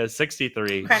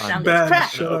 63 Crackdown on gets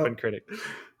cracked. Shut Open up. Critic.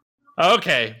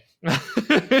 Okay.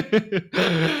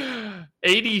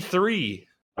 83.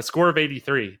 A score of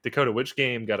 83. Dakota, which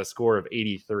game got a score of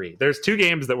 83? There's 2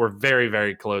 games that were very,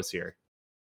 very close here.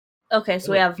 Okay,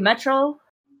 so we have Metro.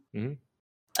 Mhm.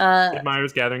 Uh, Sid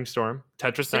Meier's Gathering Storm,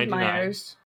 Tetris Sid 99,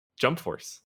 Meier's, Jump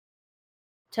Force.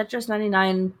 Tetris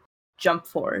 99, Jump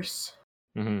Force.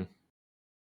 Mm-hmm.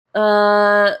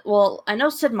 Well, I know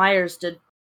Sid Meier's did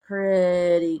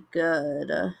pretty good.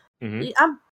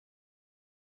 Mm-hmm.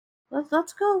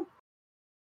 Let's go.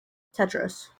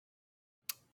 Tetris.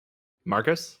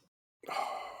 Marcus?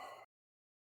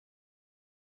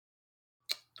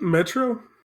 Metro?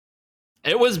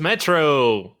 It was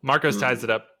Metro. Marcos ties it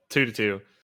up 2-2.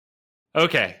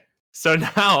 Okay, so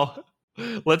now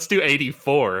let's do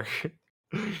 84.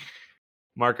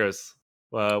 Marcos,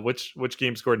 which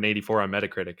game scored an 84 on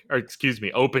Metacritic? Or excuse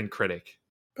me, Open Critic.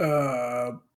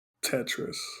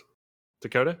 Tetris.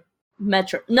 Dakota?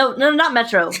 Metro. No, not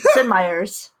Metro. Sid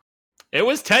Meier's. It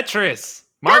was Tetris.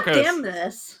 Marcos. God damn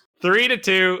this.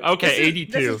 3-2. Okay,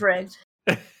 82. This is rigged.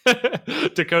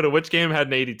 Dakota, which game had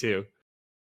an 82?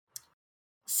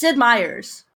 Sid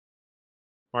Meier's.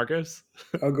 Marcos?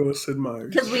 I'll go with Sid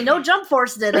Meier's. Because we know Jump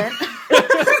Force didn't.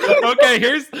 Okay,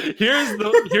 here's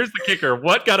the kicker.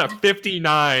 What got a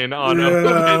 59 on Yeah,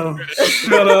 Open?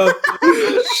 shut up.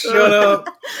 Shut up.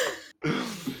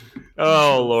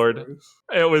 Oh Lord.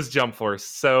 It was Jump Force.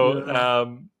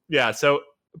 So so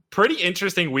pretty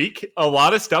interesting week. A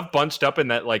lot of stuff bunched up in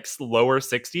that lower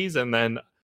 60s and then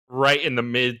right in the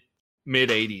mid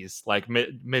 80s, like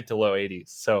mid to low 80s.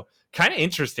 So kind of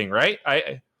interesting, right?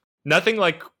 Nothing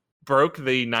broke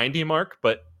the 90 mark,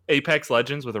 but Apex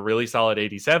Legends with a really solid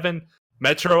 87.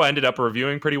 Metro ended up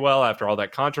reviewing pretty well after all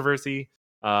that controversy.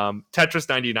 Tetris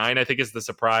 99, I think, is the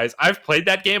surprise. I've played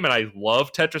that game and I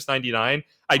love Tetris 99.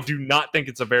 I do not think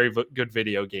it's a very good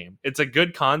video game. It's a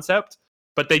good concept,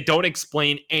 but they don't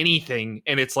explain anything,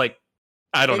 and it's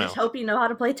I don't know. Just hope you know how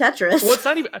to play Tetris. Well, it's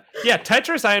not even. Yeah,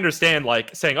 Tetris, I understand,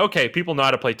 saying, okay, people know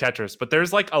how to play Tetris, but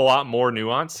there's a lot more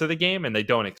nuance to the game, and they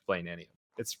don't explain any of it.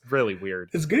 It's really weird.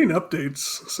 It's getting updates,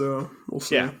 so we'll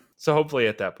see. Yeah, so hopefully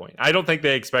at that point. I don't think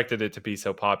they expected it to be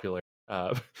so popular.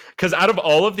 Because out of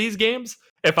all of these games,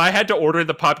 if I had to order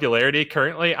the popularity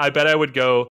currently, I bet I would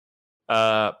go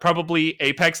probably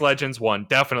Apex Legends 1,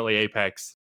 definitely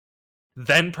Apex,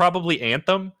 then probably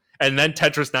Anthem, and then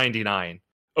Tetris 99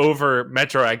 over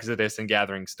Metro Exodus and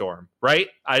Gathering Storm, right?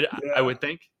 I would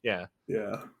think. Yeah.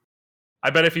 I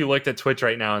bet if you looked at Twitch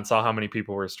right now and saw how many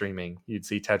people were streaming, you'd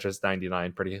see Tetris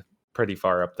 99 pretty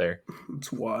far up there.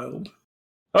 It's wild.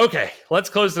 Okay, let's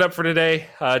close it up for today.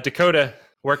 Dakota,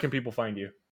 where can people find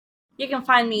you? You can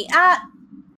find me at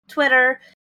Twitter,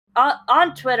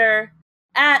 on Twitter,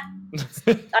 at...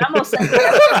 I almost said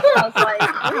that. I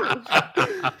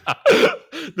was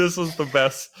like, This was the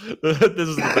best. This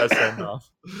is the best send off.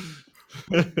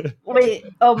 wait,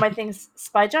 oh, my thing's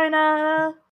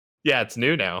Spygina. Yeah, it's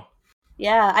new now.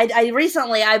 Yeah, I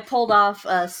recently pulled off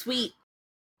a sweet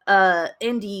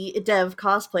indie dev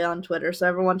cosplay on Twitter, so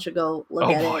everyone should go look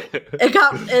Oh at boy. it. It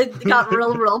got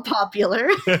real popular.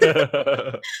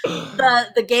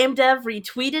 The game dev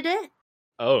retweeted it,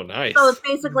 Oh, nice. so it's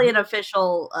basically an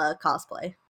official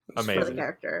cosplay for the Amazing.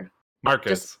 character.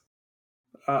 Marcus.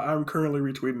 I'm currently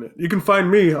retweeting it. You can find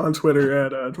me on Twitter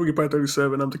at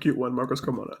TwiggyPie37. I'm the cute one. Marcos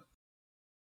Carmona.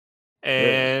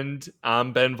 And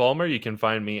I'm Ben Vollmer. You can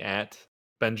find me at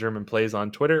Benjamin Plays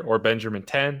on Twitter or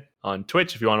Benjamin10 on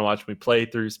Twitch if you want to watch me play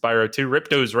through Spyro 2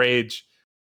 Ripto's Rage.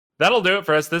 That'll do it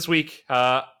for us this week.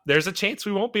 There's a chance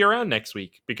we won't be around next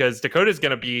week because Dakota's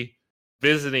going to be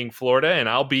visiting Florida and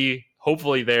I'll be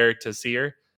hopefully there to see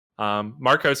her.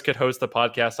 Marcos could host the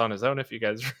podcast on his own if you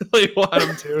guys really want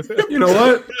him to. You know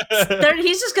what?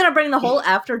 He's just gonna bring the whole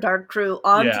After Dark crew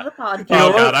onto Yeah. the podcast. You know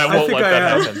Oh, God, what? I won't think let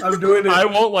that am. happen. I'm doing it. I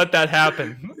won't let that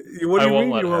happen. What do you I won't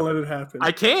mean let you it won't happen. let it happen?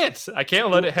 I can't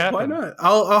let it happen. Why not?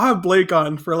 I'll have Blake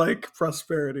on for like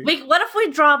prosperity. What if we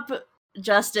drop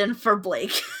Justin for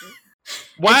Blake?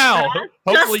 Wow. It's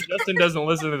bad. Hopefully Justin doesn't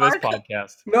listen to this Marcus.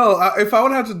 podcast. No, if I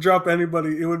would have to drop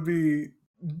anybody, it would be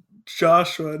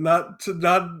Joshua.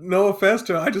 No offense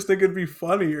to him. I just think it'd be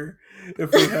funnier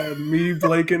if we had me,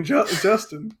 Blake, and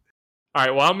Justin. All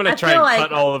right, well, I'm going I to try feel and like-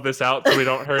 cut all of this out so we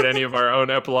don't hurt any of our own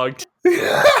epilogue. Go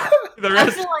The I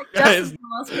rest, feel like guys. Justin's the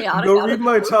most chaotic. out read of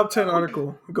my the top group. 10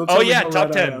 article. Go tell Oh, me yeah, how top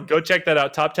right I 10. am. Go check that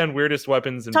out. Top 10 weirdest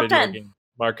weapons in Top video 10. game.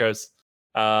 Marcos.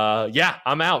 Yeah,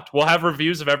 I'm out. We'll have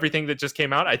reviews of everything that just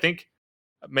came out. I think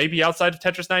maybe outside of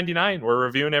Tetris 99, we're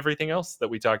reviewing everything else that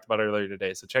we talked about earlier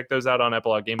today. So check those out on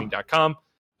epiloguegaming.com.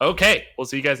 Okay, we'll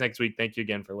see you guys next week. Thank you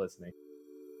again for listening.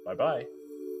 Bye-bye.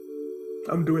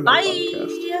 I'm doing that Bye.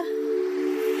 podcast.